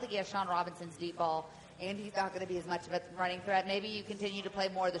arm, but I don't think he has Sean Robinson's deep ball, and he's not going to be as much of a running threat. Maybe you continue to play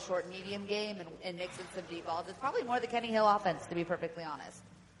more of the short medium game and mix in some deep balls. It's probably more the Kenny Hill offense, to be perfectly honest.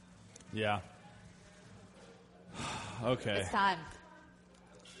 Yeah. Okay. It's time.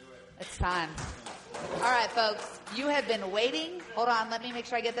 It's time. All right, folks. You have been waiting. Hold on. Let me make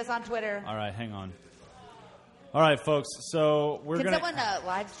sure I get this on Twitter. All right, hang on. All right, folks. So we're Can gonna someone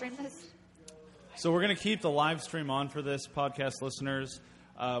live stream this? we're gonna keep the live stream on for this podcast, listeners.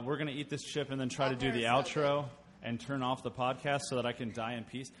 We're gonna eat this chip and then try to do the outro and turn off the podcast so that I can die in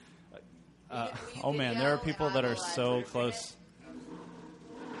peace. Oh man, there are people that are so close.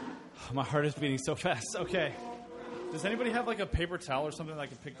 My heart is beating so fast. Okay. Does anybody have like a paper towel or something that I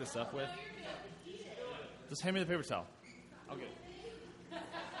can pick this up with? Just hand me the paper towel. Okay.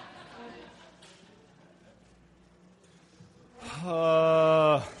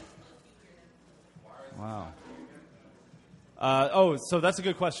 Wow. So that's a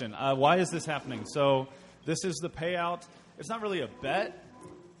good question. Why is this happening? So this is the payout. It's not really a bet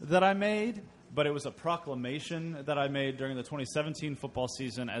that I made, but it was a proclamation that I made during the 2017 football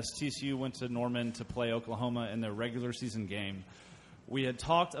season as TCU went to Norman to play Oklahoma in their regular season game. We had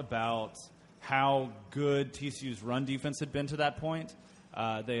talked about how good TCU's run defense had been to that point.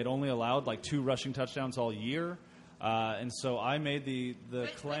 They had only allowed like 2 rushing touchdowns all year. And so I made the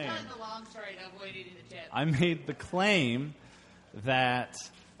claim. The long story to avoid eating the chip. I made the claim that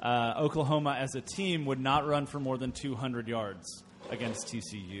Oklahoma as a team would not run for more than 200 yards against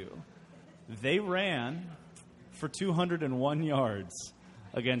TCU. They ran for 201 yards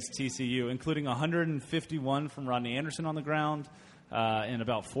against TCU, including 151 from Rodney Anderson on the ground and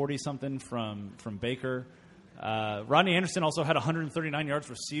about 40-something from Baker. Rodney Anderson also had 139 yards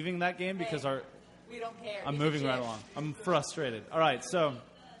receiving that game because we don't care. I'm moving right along. I'm frustrated. All right, so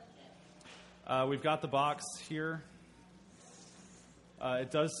we've got the box here.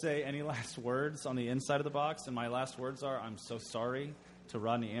 It does say any last words on the inside of the box, and my last words are, I'm so sorry to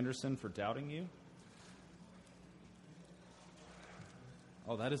Rodney Anderson for doubting you.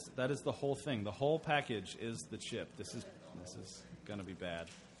 Oh, that is the whole thing. The whole package is the chip. This is going to be bad.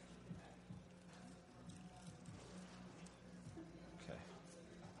 Okay.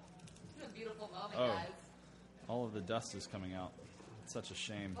 It's a beautiful moment, Oh. guys. All of the dust is coming out. It's such a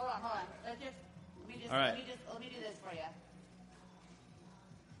shame. Hold on. Let me All right. let me do this for you.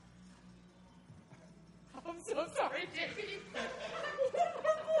 I'm so sorry, Jamie.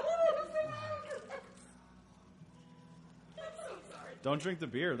 Don't drink the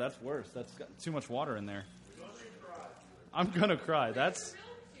beer. That's worse. That's got too much water in there. I'm going to cry. I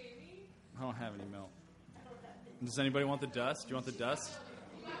don't have any milk. Does anybody want the dust? Do you want the dust?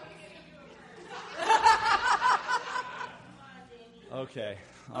 Okay.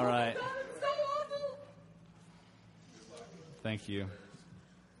 All right. Thank you.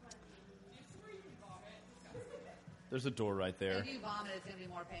 There's a door right there. If you vomit, it's going to be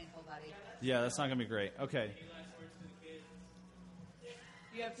more painful, buddy. Yeah, that's not going to be great. Okay.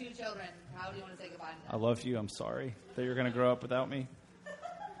 You have 2 children. How do you want to say goodbye to I them? love you. I'm sorry that you're going to grow up without me.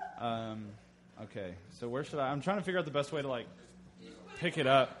 Okay. So where should I'm trying to figure out the best way to, like, pick it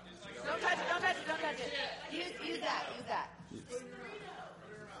up. Don't touch it. Use that.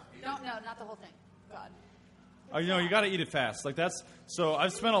 No, not the whole thing. God. Oh, you got to eat it fast. Like so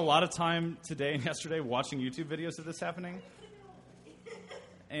I've spent a lot of time today and yesterday watching YouTube videos of this happening.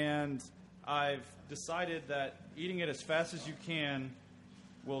 And I've decided that eating it as fast as you can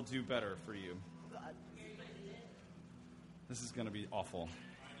will do better for you. This is going to be awful.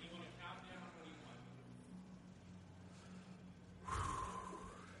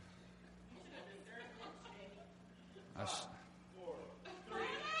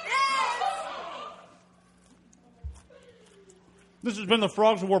 This has been the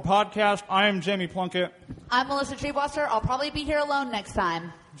Frogs of War podcast. I am Jamie Plunkett. I'm Melissa Treebwasser. I'll probably be here alone next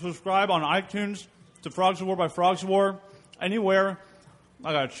time. Subscribe on iTunes to Frogs of War by Frogs of War. Anywhere.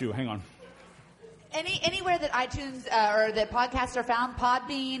 I got to chew. Hang on. Anywhere that iTunes or that podcasts are found,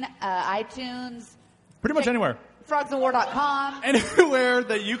 Podbean, iTunes, Pretty much anywhere. frogsofwar.com. Anywhere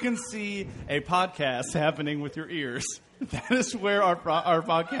that you can see a podcast happening with your ears. That is where our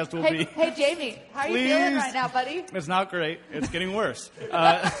podcast will be. Hey, Jamie, how are you feeling right now, buddy? It's not great. It's getting worse.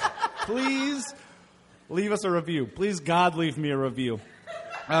 Please leave us a review. Please, God, leave me a review.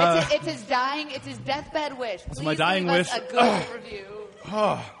 It's his deathbed wish. Please my dying leave us wish. a good review.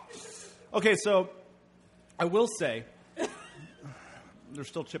 Okay, so I will say there's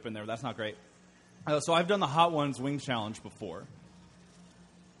still chip in there. That's not great. So I've done the Hot Ones Wing Challenge before.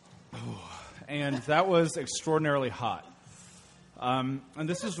 And that was extraordinarily hot. And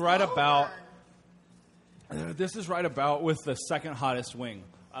this is right about with the second hottest wing,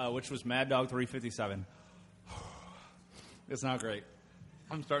 which was Mad Dog 357. It's not great.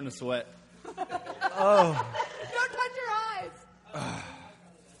 I'm starting to sweat. Don't touch your eyes.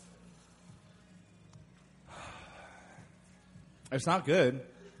 It's not good.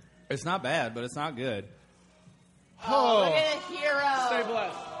 It's not bad, but it's not good. Oh, look at a hero. Stay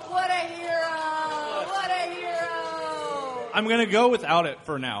blessed. What a hero. What a hero. I'm going to go without it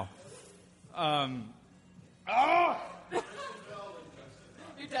for now. You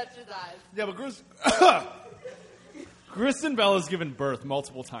touched his eyes. Yeah, but Kristen Bell has given birth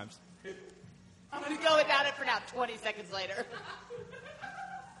multiple times. I'm going to go without it for now, 20 seconds later.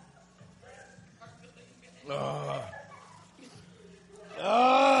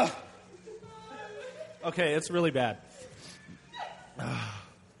 Okay, it's really bad.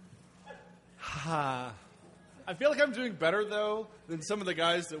 I feel like I'm doing better, though, than some of the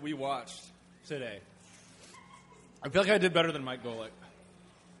guys that we watched today. I feel like I did better than Mike Golick.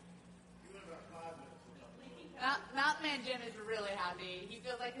 Mountain Man Jim is really happy. He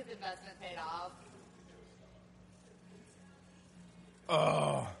feels like his investment paid off.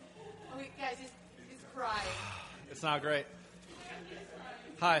 Oh, Guys, he's crying. it's not great.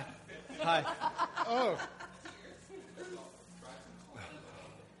 Hi. Oh,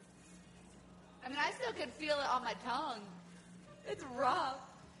 I mean, I still can feel it on my tongue. It's rough.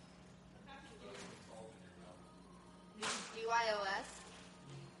 DYOS?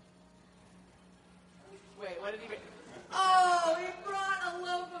 Wait, what did he bring? Oh, he brought a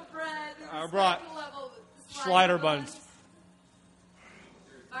loaf of bread. I brought Respect level slider buns.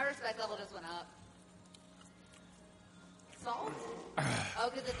 My respect level just went up. Salt? Oh,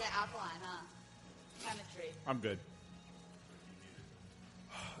 because it's an alkaline, huh? Chemistry. I'm good.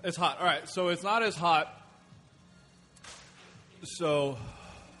 It's hot. All right, so it's not as hot. So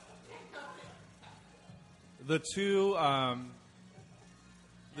the two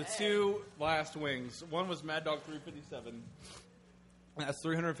last wings. One was Mad Dog 357. That's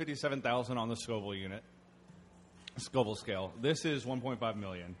 357,000 on the Scoville unit. Scoville scale. This is 1.5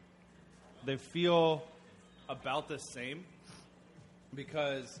 million. They feel about the same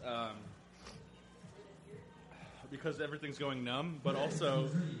because everything's going numb, but also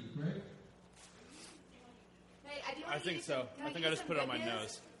Hey, I do I think so. I think I just put it on my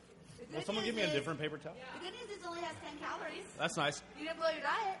nose. Will someone give me a different paper towel? The good news is it only has 10 calories. That's nice. You didn't blow your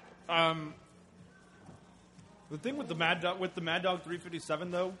diet. The thing with the Mad Dog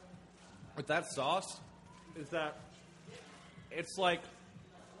 357 though, with that sauce, is that it's like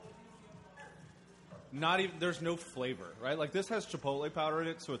not even. There's no flavor, right? Like this has chipotle powder in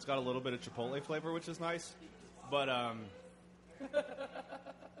it, so it's got a little bit of chipotle flavor, which is nice. But Matt,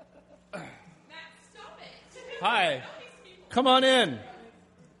 stop it. hi, come on in.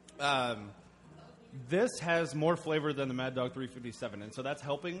 This has more flavor than the Mad Dog 357, and so that's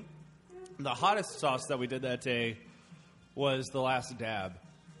helping. The hottest sauce that we did that day was the Last Dab,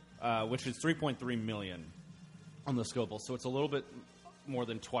 which is 3.3 million on the Scoville. So it's a little bit more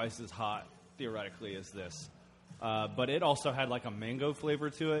than twice as hot, theoretically, as this. But it also had like a mango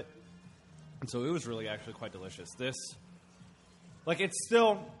flavor to it. And so it was really actually quite delicious. This, like it's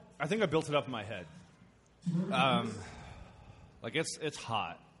still, I think I built it up in my head. Like it's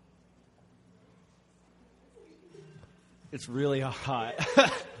hot. It's really hot.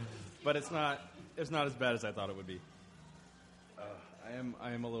 But it's not as bad as I thought it would be.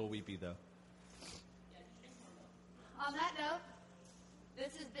 I am a little weepy though. On that note,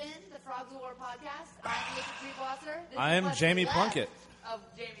 this has been the Frogs of War podcast. I'm Mr. Treebwasser. I am Jamie Plunkett. Of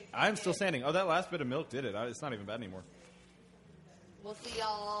Jamie Plunkett. I'm still standing. Oh, that last bit of milk did it. It's not even bad anymore. We'll see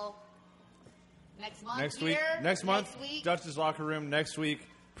y'all next month. Next week. here. Next month. Week. Dutch's Locker Room. Next week,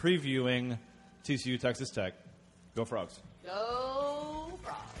 previewing TCU Texas Tech. Go Frogs. Go